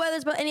episode, whether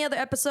it's about any other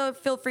episode.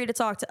 Feel free to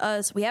talk to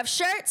us. We have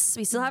shirts.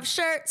 We still have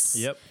shirts.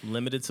 Yep.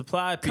 Limited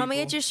supply, people. Come and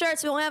get your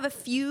shirts. We only have a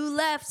few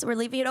left, so we're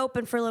leaving it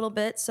open for a little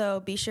bit.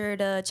 So be sure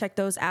to check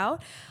those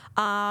out.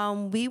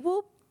 We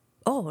will.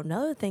 Oh,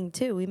 another thing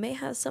too. We may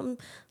have some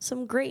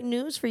great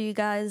news for you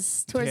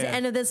guys towards the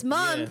end of this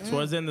month. Yeah,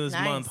 towards the end of this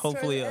Nice. month,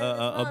 hopefully Towards the end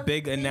of this a month.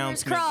 big Fingers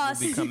announcement will crossed.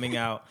 be coming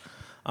out.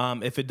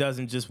 If it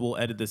doesn't, just we'll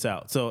edit this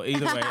out. So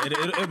either way,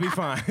 it'll be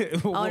fine.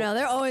 Oh no,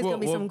 there always gonna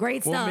be some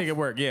great We'll stuff. make it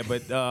work. Yeah,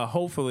 but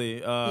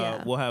hopefully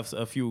Yeah. we'll have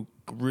a few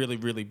really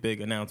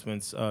big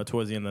announcements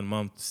towards the end of the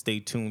month.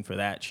 Stay tuned for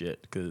that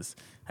shit because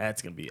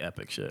that's gonna be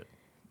epic shit.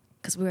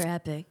 Because we're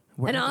epic.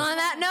 We're and epic. on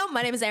that note,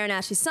 my name is Aaron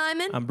Ashley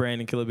Simon. I'm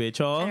Brandon Killabay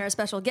Hall. And our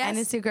special guest. And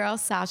it's your girl,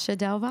 Sasha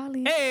Del Valle.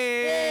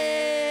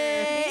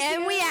 Hey!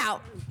 And we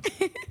out.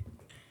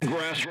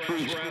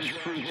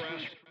 Grassroots.